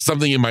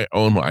something in my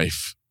own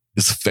life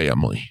is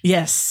family.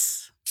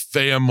 Yes.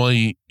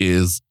 Family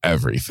is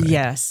everything.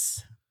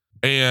 Yes.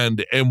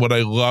 And what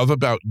I love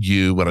about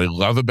you, what I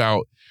love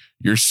about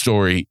your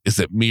story is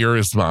it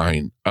mirrors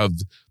mine of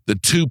the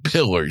two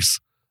pillars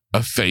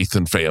of faith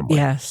and family.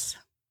 Yes.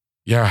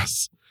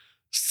 Yes.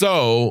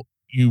 So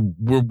you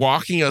were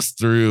walking us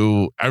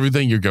through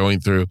everything you're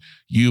going through.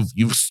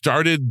 You've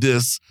started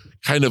this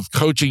kind of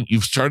coaching.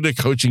 You've started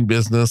a coaching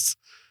business.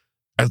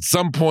 At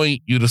some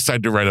point, you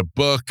decide to write a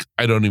book.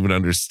 I don't even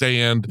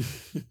understand.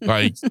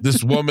 Like,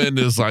 this woman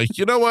is like,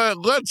 you know what?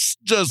 Let's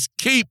just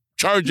keep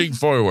charging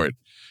forward.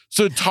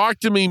 So talk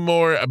to me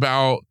more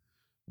about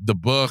the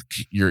book,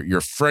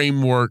 your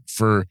framework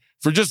for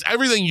just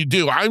everything you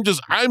do.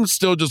 I'm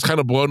still just kind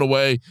of blown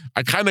away.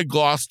 I kind of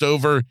glossed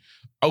over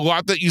a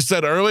lot that you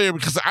said earlier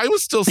because I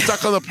was still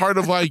stuck on the part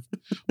of like,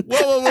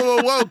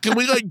 whoa. Can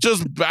we like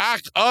just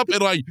back up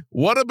and like,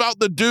 what about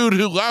the dude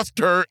who left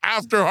her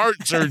after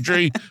heart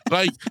surgery?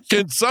 Like,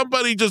 can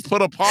somebody just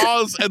put a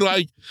pause and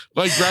like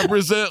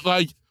represent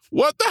like,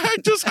 what the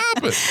heck just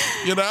happened?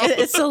 You know,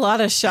 it's a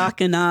lot of shock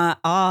and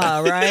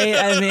awe, right?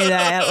 I mean,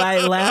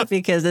 I laugh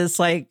because it's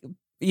like,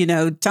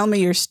 tell me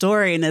your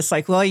story. And it's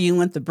like, well, you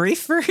want the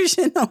brief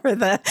version or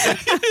the,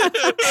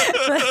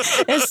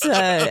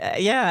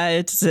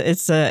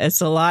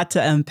 it's a lot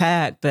to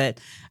unpack, but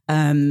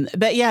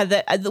yeah,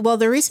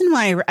 the reason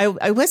why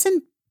I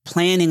wasn't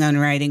planning on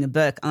writing a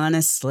book,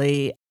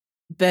 honestly,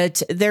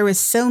 but there was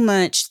so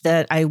much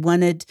that I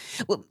wanted.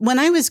 When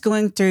I was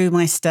going through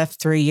my stuff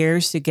 3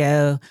 years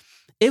ago,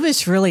 it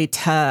was really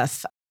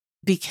tough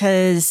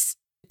because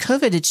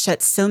COVID had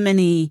shut so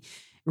many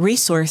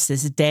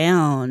resources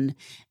down.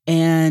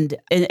 And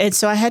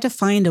so I had to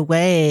find a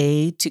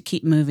way to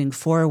keep moving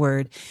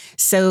forward.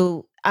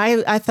 So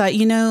I thought,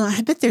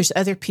 I bet there's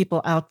other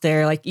people out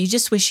there. Like, you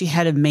just wish you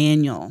had a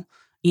manual,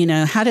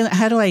 how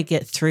do I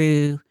get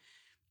through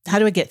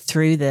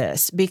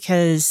this?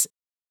 Because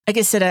like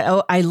I said,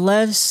 I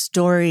love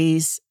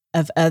stories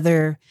of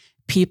other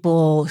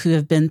people who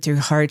have been through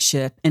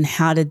hardship and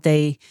how did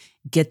they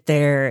get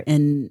there?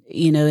 And,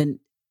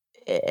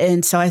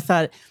 and so I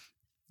thought,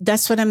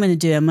 that's what I'm going to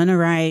do. I'm going to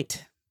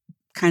write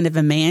kind of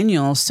a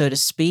manual, so to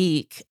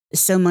speak.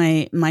 So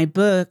my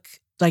book,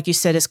 like you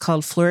said, is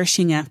called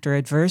Flourishing After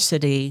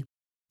Adversity.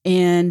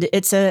 And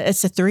it's a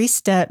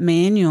 3-step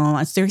manual,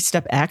 a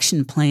 3-step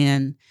action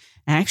plan,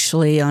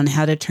 actually, on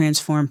how to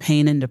transform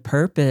pain into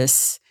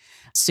purpose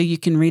so you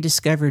can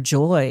rediscover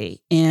joy.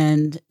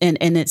 And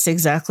it's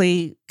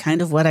exactly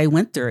kind of what I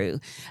went through.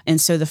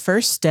 And so the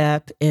first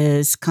step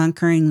is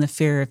conquering the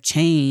fear of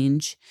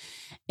change.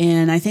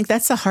 And I think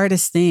that's the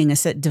hardest thing,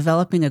 is that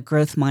developing a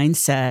growth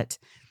mindset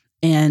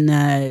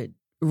and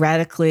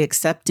radically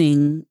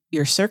accepting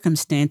your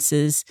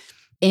circumstances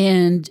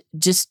and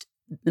just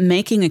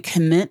making a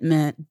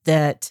commitment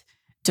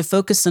to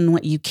focus on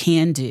what you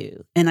can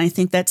do. And I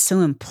think that's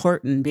so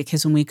important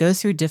because when we go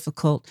through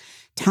difficult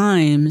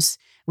times,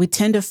 we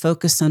tend to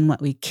focus on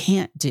what we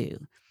can't do.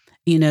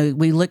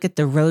 We look at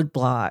the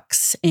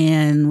roadblocks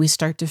and we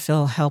start to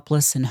feel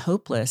helpless and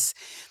hopeless.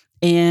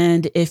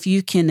 And if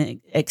you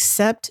can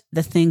accept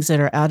the things that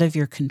are out of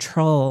your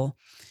control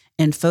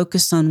and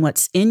focus on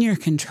what's in your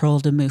control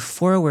to move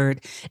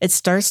forward, it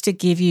starts to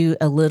give you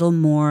a little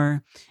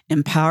more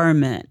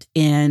empowerment.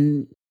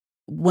 And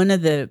one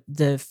of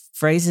the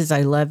phrases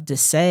I love to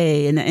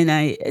say, and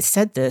I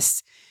said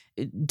this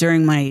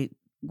during my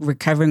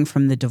recovering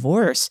from the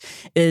divorce,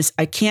 is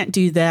I can't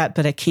do that,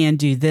 but I can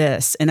do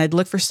this. And I'd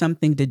look for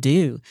something to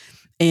do.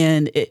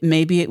 And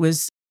maybe it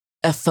was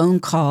a phone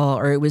call,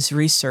 or it was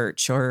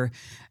research, or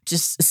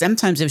just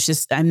sometimes it was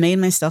just I made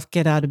myself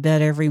get out of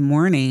bed every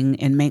morning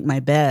and make my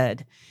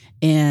bed.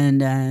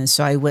 And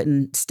so I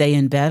wouldn't stay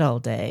in bed all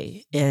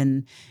day.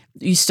 And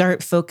you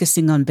start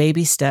focusing on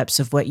baby steps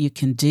of what you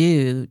can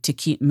do to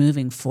keep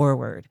moving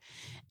forward.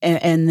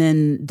 And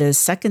then the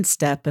second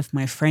step of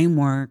my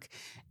framework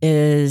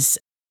is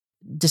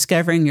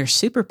discovering your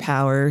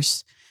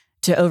superpowers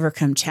to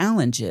overcome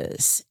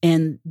challenges.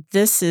 And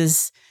this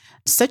is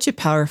such a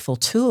powerful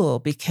tool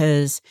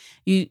because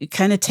you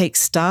kind of take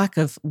stock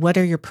of what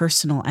are your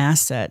personal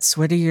assets,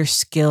 what are your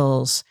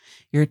skills,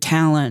 your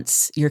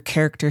talents, your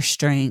character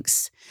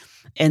strengths,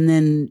 and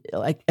then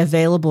like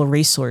available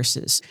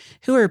resources.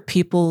 Who are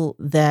people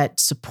that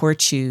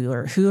support you,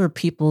 or who are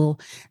people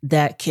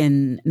that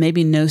can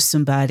maybe know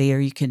somebody, or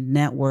you can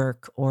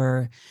network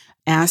or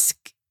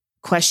ask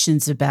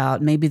questions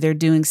about. Maybe they're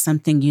doing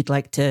something you'd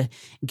like to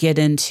get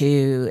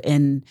into,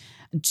 and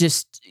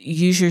just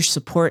use your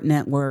support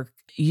network.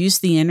 Use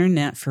the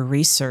internet for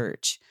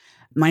research.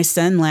 My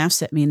son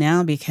laughs at me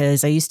now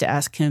because I used to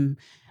ask him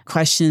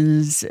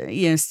questions,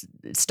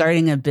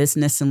 starting a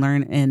business and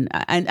learn. And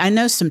I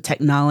know some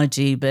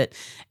technology, but,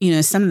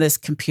 some of this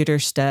computer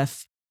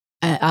stuff,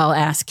 I'll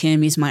ask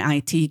him. He's my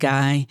IT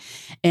guy.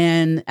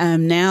 And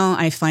now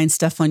I find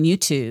stuff on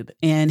YouTube,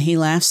 and he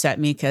laughs at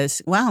me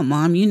because, wow,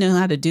 Mom, you know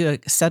how to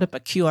set up a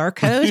QR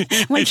code?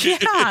 I'm like,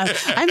 yeah,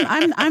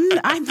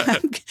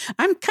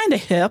 I'm kind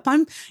of hip.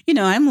 I'm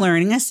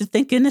learning. I said,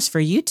 thank goodness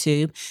for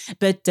YouTube.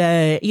 But,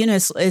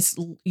 it's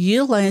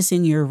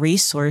utilizing your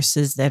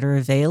resources that are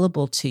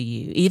available to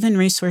you, even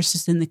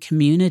resources in the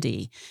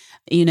community,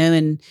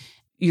 and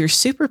your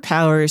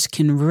superpowers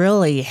can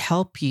really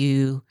help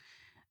you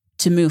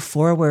to move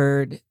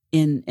forward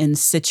in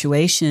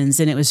situations.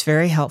 And it was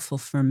very helpful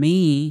for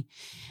me.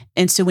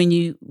 And so when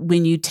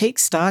you take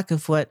stock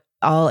of what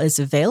all is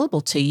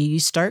available to you, you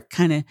start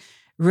kind of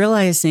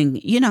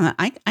realizing,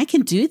 I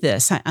can do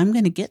this. I'm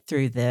going to get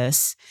through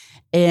this.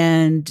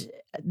 And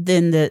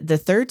then the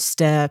third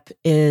step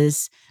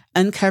is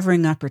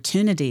uncovering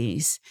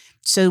opportunities.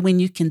 So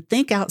when you can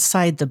think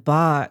outside the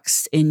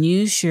box and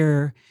use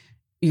your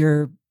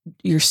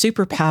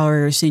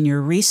superpowers and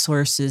your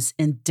resources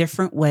in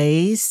different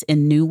ways,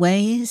 in new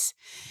ways,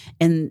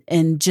 and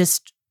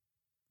just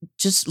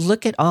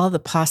look at all the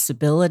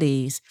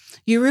possibilities,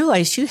 you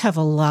realize you have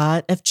a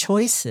lot of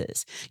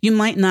choices. You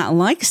might not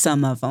like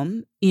some of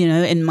them.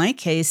 In my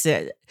case,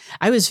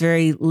 I was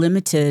very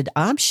limited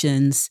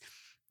options,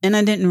 and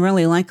I didn't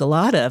really like a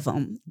lot of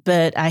them,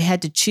 but I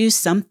had to choose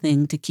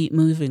something to keep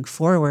moving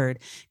forward.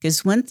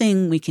 Because one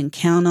thing we can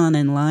count on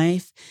in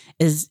life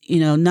is,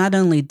 not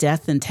only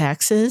death and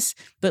taxes,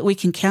 but we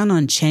can count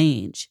on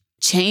change.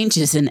 Change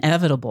is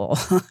inevitable.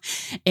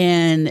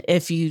 And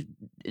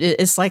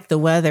it's like the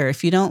weather.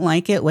 If you don't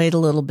like it, wait a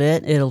little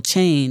bit, it'll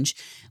change.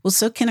 Well,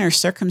 so can our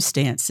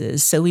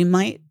circumstances. So we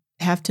might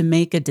have to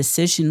make a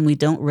decision we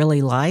don't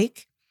really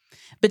like,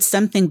 but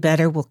something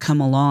better will come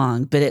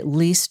along, but at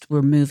least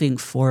we're moving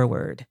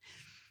forward.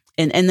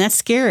 And that's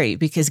scary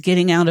because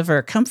getting out of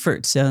our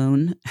comfort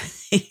zone,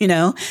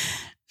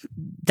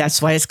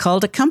 that's why it's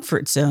called a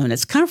comfort zone.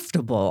 It's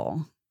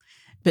comfortable.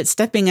 But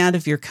stepping out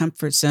of your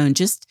comfort zone,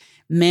 just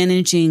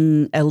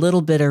managing a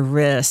little bit of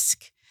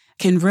risk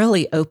can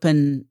really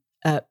open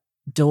up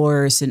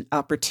doors and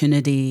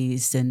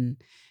opportunities. And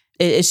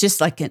it's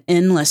just like an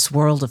endless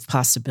world of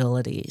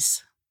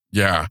possibilities.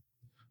 Yeah.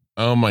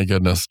 Oh my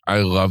goodness. I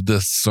love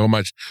this so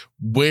much.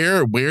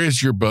 Where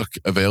is your book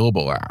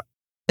available at?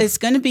 It's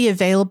going to be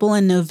available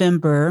in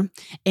November.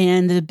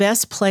 And the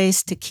best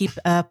place to keep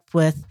up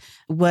with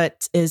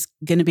what is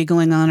going to be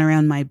going on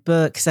around my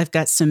book, because I've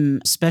got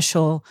some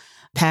special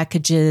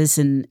packages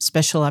and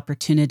special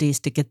opportunities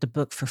to get the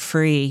book for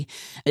free,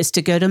 is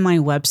to go to my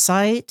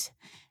website.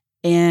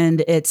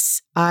 And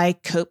it's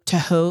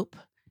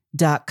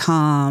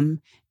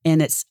icopetohope.com.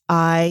 And it's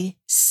ICOPE,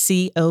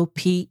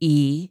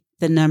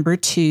 the number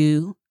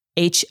 2,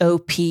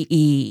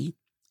 HOPE.com.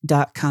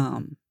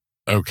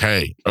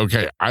 Okay.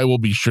 I will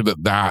be sure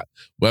that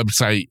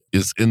website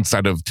is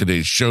inside of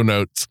today's show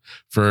notes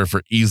for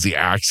easy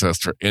access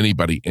for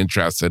anybody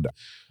interested.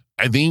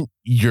 I think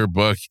your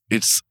book,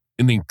 it's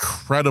an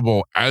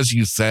incredible, as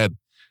you said,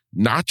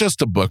 not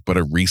just a book, but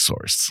a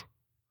resource.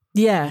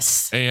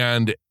 Yes.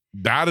 And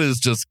that is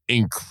just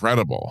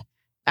incredible.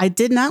 I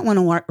did not want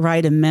to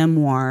write a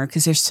memoir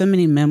because there's so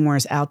many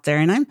memoirs out there.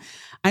 And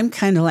I'm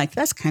kind of like,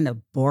 that's kind of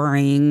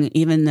boring,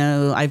 even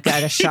though I've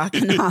got a shock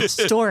and awe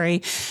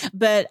story.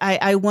 But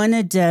I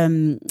wanted,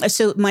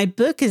 so my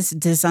book is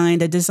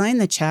designed, I designed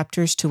the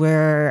chapters to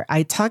where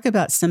I talk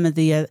about some of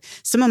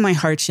my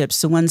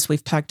hardships, the ones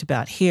we've talked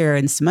about here,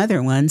 and some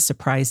other ones,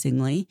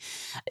 surprisingly,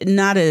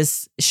 not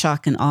as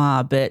shock and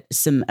awe, but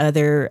some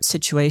other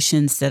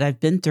situations that I've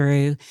been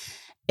through,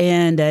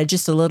 and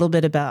just a little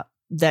bit about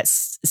that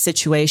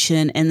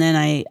situation. And then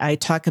I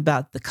talk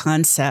about the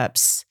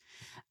concepts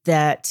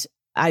that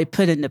I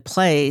put into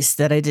place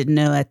that I didn't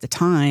know at the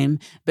time,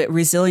 but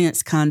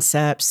resilience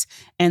concepts.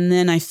 And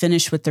then I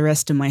finish with the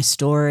rest of my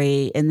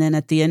story. And then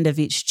at the end of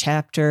each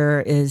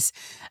chapter is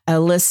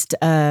a list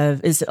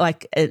is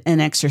like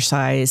an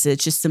exercise.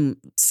 It's just some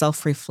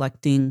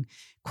self-reflecting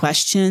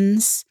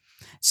questions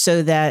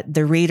so that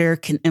the reader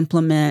can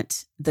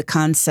implement the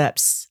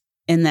concepts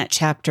in that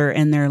chapter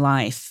in their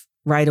life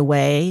right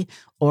away.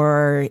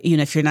 Or,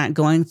 if you're not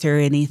going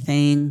through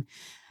anything,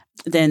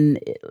 then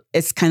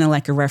it's kind of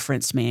like a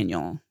reference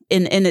manual.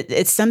 And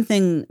it's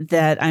something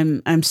that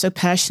I'm so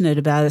passionate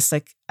about. It's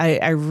like,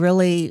 I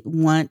really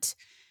want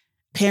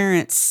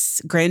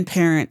parents,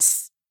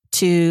 grandparents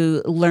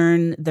to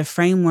learn the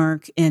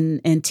framework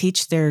and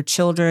teach their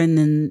children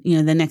and,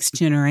 the next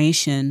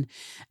generation,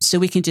 so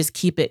we can just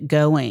keep it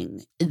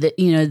going.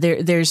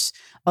 There's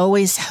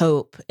always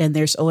hope, and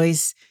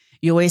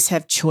you always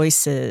have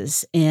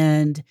choices.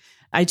 And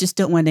I just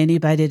don't want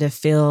anybody to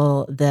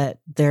feel that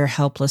they're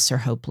helpless or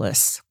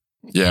hopeless.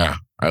 Yeah,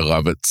 I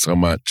love it so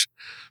much.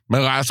 My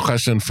last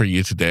question for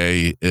you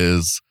today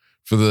is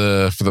for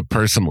the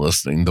person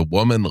listening, the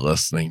woman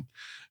listening,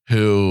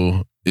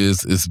 who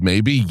is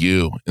maybe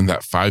you in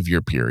that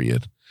 5-year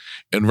period.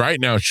 And right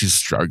now she's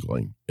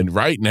struggling. And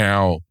right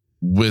now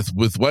with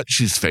what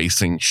she's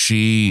facing,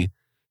 she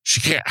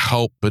can't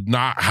help but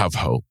not have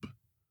hope.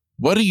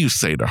 What do you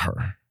say to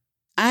her?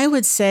 I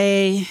would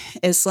say,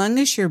 as long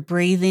as you're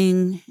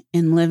breathing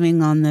and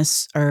living on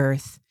this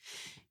earth,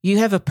 you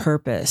have a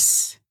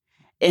purpose,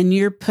 and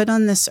you're put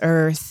on this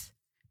earth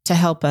to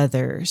help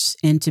others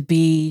and to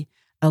be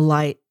a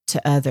light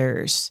to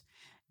others.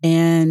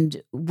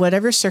 And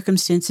whatever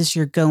circumstances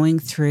you're going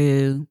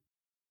through,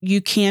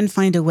 you can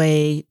find a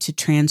way to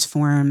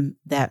transform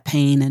that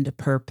pain into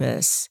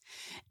purpose.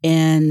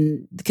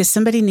 And because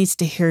somebody needs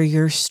to hear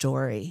your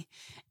story.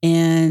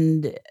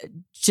 And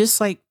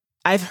just like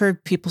I've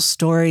heard people's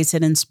stories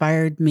that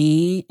inspired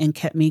me and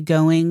kept me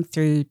going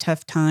through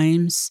tough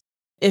times.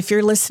 If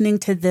you're listening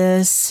to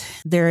this,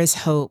 there is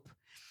hope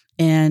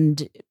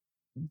and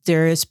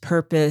there is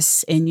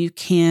purpose, and you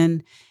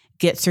can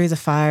get through the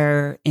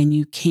fire, and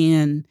you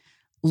can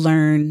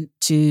learn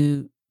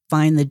to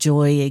find the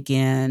joy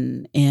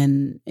again.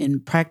 And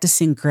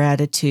practicing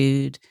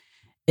gratitude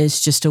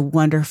is just a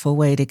wonderful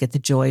way to get the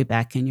joy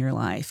back in your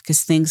life,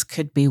 because things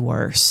could be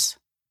worse.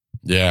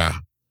 Yeah,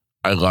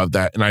 I love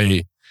that. And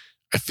I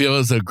feel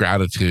as though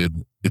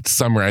gratitude, it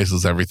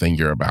summarizes everything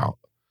you're about.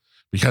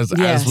 Because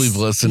as we've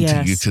listened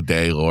to you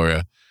today,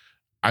 Laura,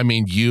 I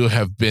mean, you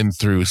have been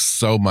through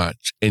so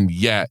much, and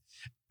yet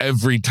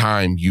every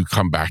time you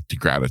come back to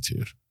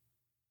gratitude.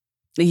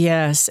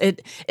 Yes,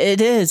 it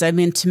is. I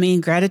mean, to me,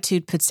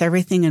 gratitude puts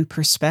everything in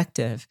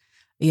perspective,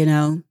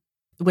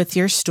 with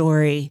your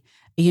story,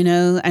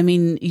 I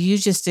mean, you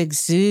just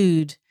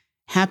exude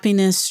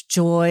happiness,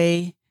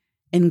 joy,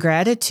 and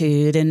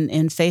gratitude,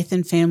 and faith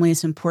and family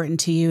is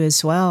important to you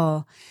as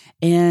well.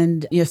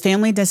 And your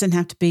family doesn't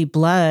have to be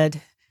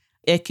blood.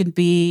 It could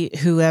be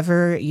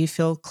whoever you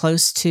feel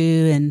close to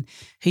and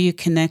who you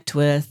connect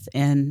with.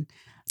 And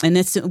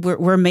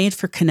we're made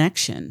for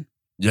connection.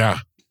 Yeah,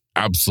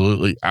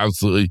 absolutely.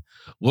 Absolutely.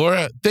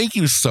 Laura, thank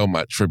you so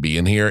much for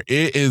being here.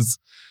 It is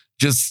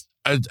just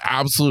an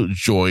absolute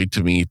joy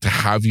to me to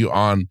have you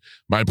on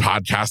my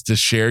podcast to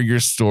share your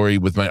story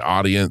with my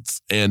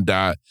audience. And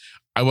I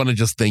want to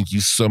just thank you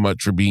so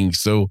much for being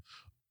so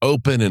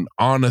open and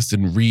honest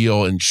and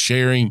real and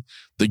sharing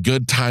the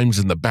good times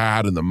and the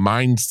bad and the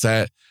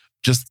mindset.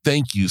 Just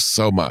thank you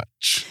so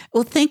much.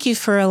 Well, thank you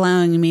for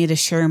allowing me to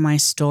share my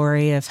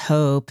story of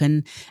hope.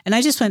 And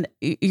I just want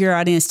your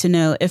audience to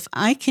know, if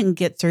I can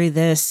get through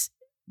this,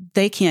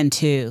 they can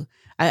too.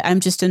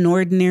 I'm just an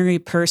ordinary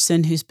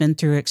person who's been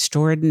through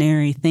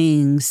extraordinary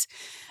things,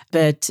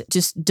 but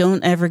just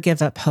don't ever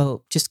give up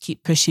hope. Just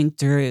keep pushing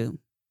through.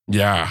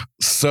 Yeah,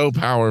 so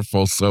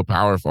powerful, so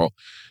powerful.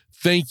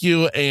 Thank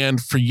you.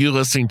 And for you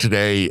listening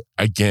today,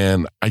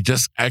 again, I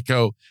just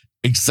echo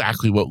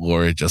exactly what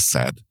Laura just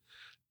said,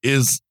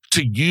 is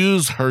to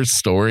use her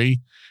story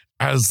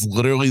as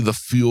literally the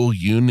fuel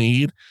you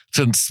need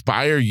to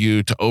inspire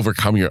you to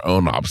overcome your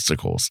own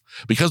obstacles.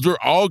 Because we're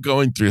all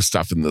going through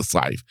stuff in this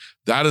life.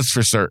 That is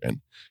for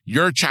certain.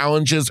 Your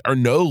challenges are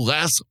no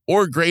less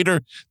or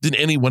greater than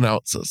anyone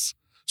else's.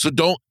 So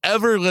don't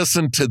ever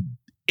listen to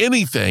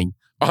anything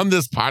on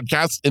this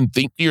podcast and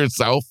think to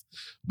yourself,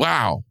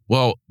 wow,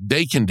 well,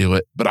 they can do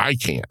it, but I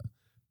can't.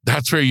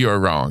 That's where you're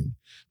wrong.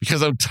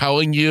 Because I'm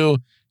telling you,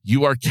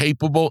 you are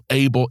capable,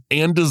 able,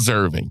 and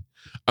deserving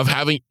of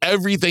having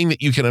everything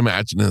that you can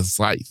imagine in this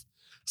life.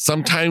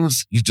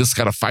 Sometimes you just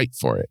got to fight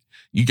for it.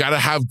 You got to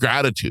have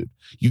gratitude.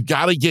 You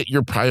got to get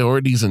your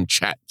priorities in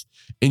check,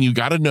 and you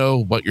got to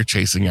know what you're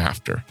chasing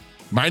after.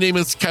 My name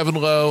is Kevin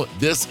Lowe.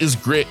 This is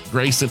Grit,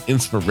 Grace, and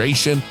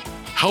Inspiration,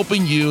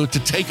 helping you to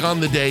take on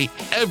the day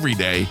every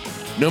day,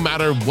 no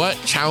matter what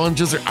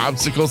challenges or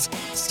obstacles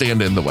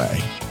stand in the way.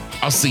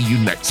 I'll see you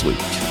next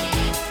week.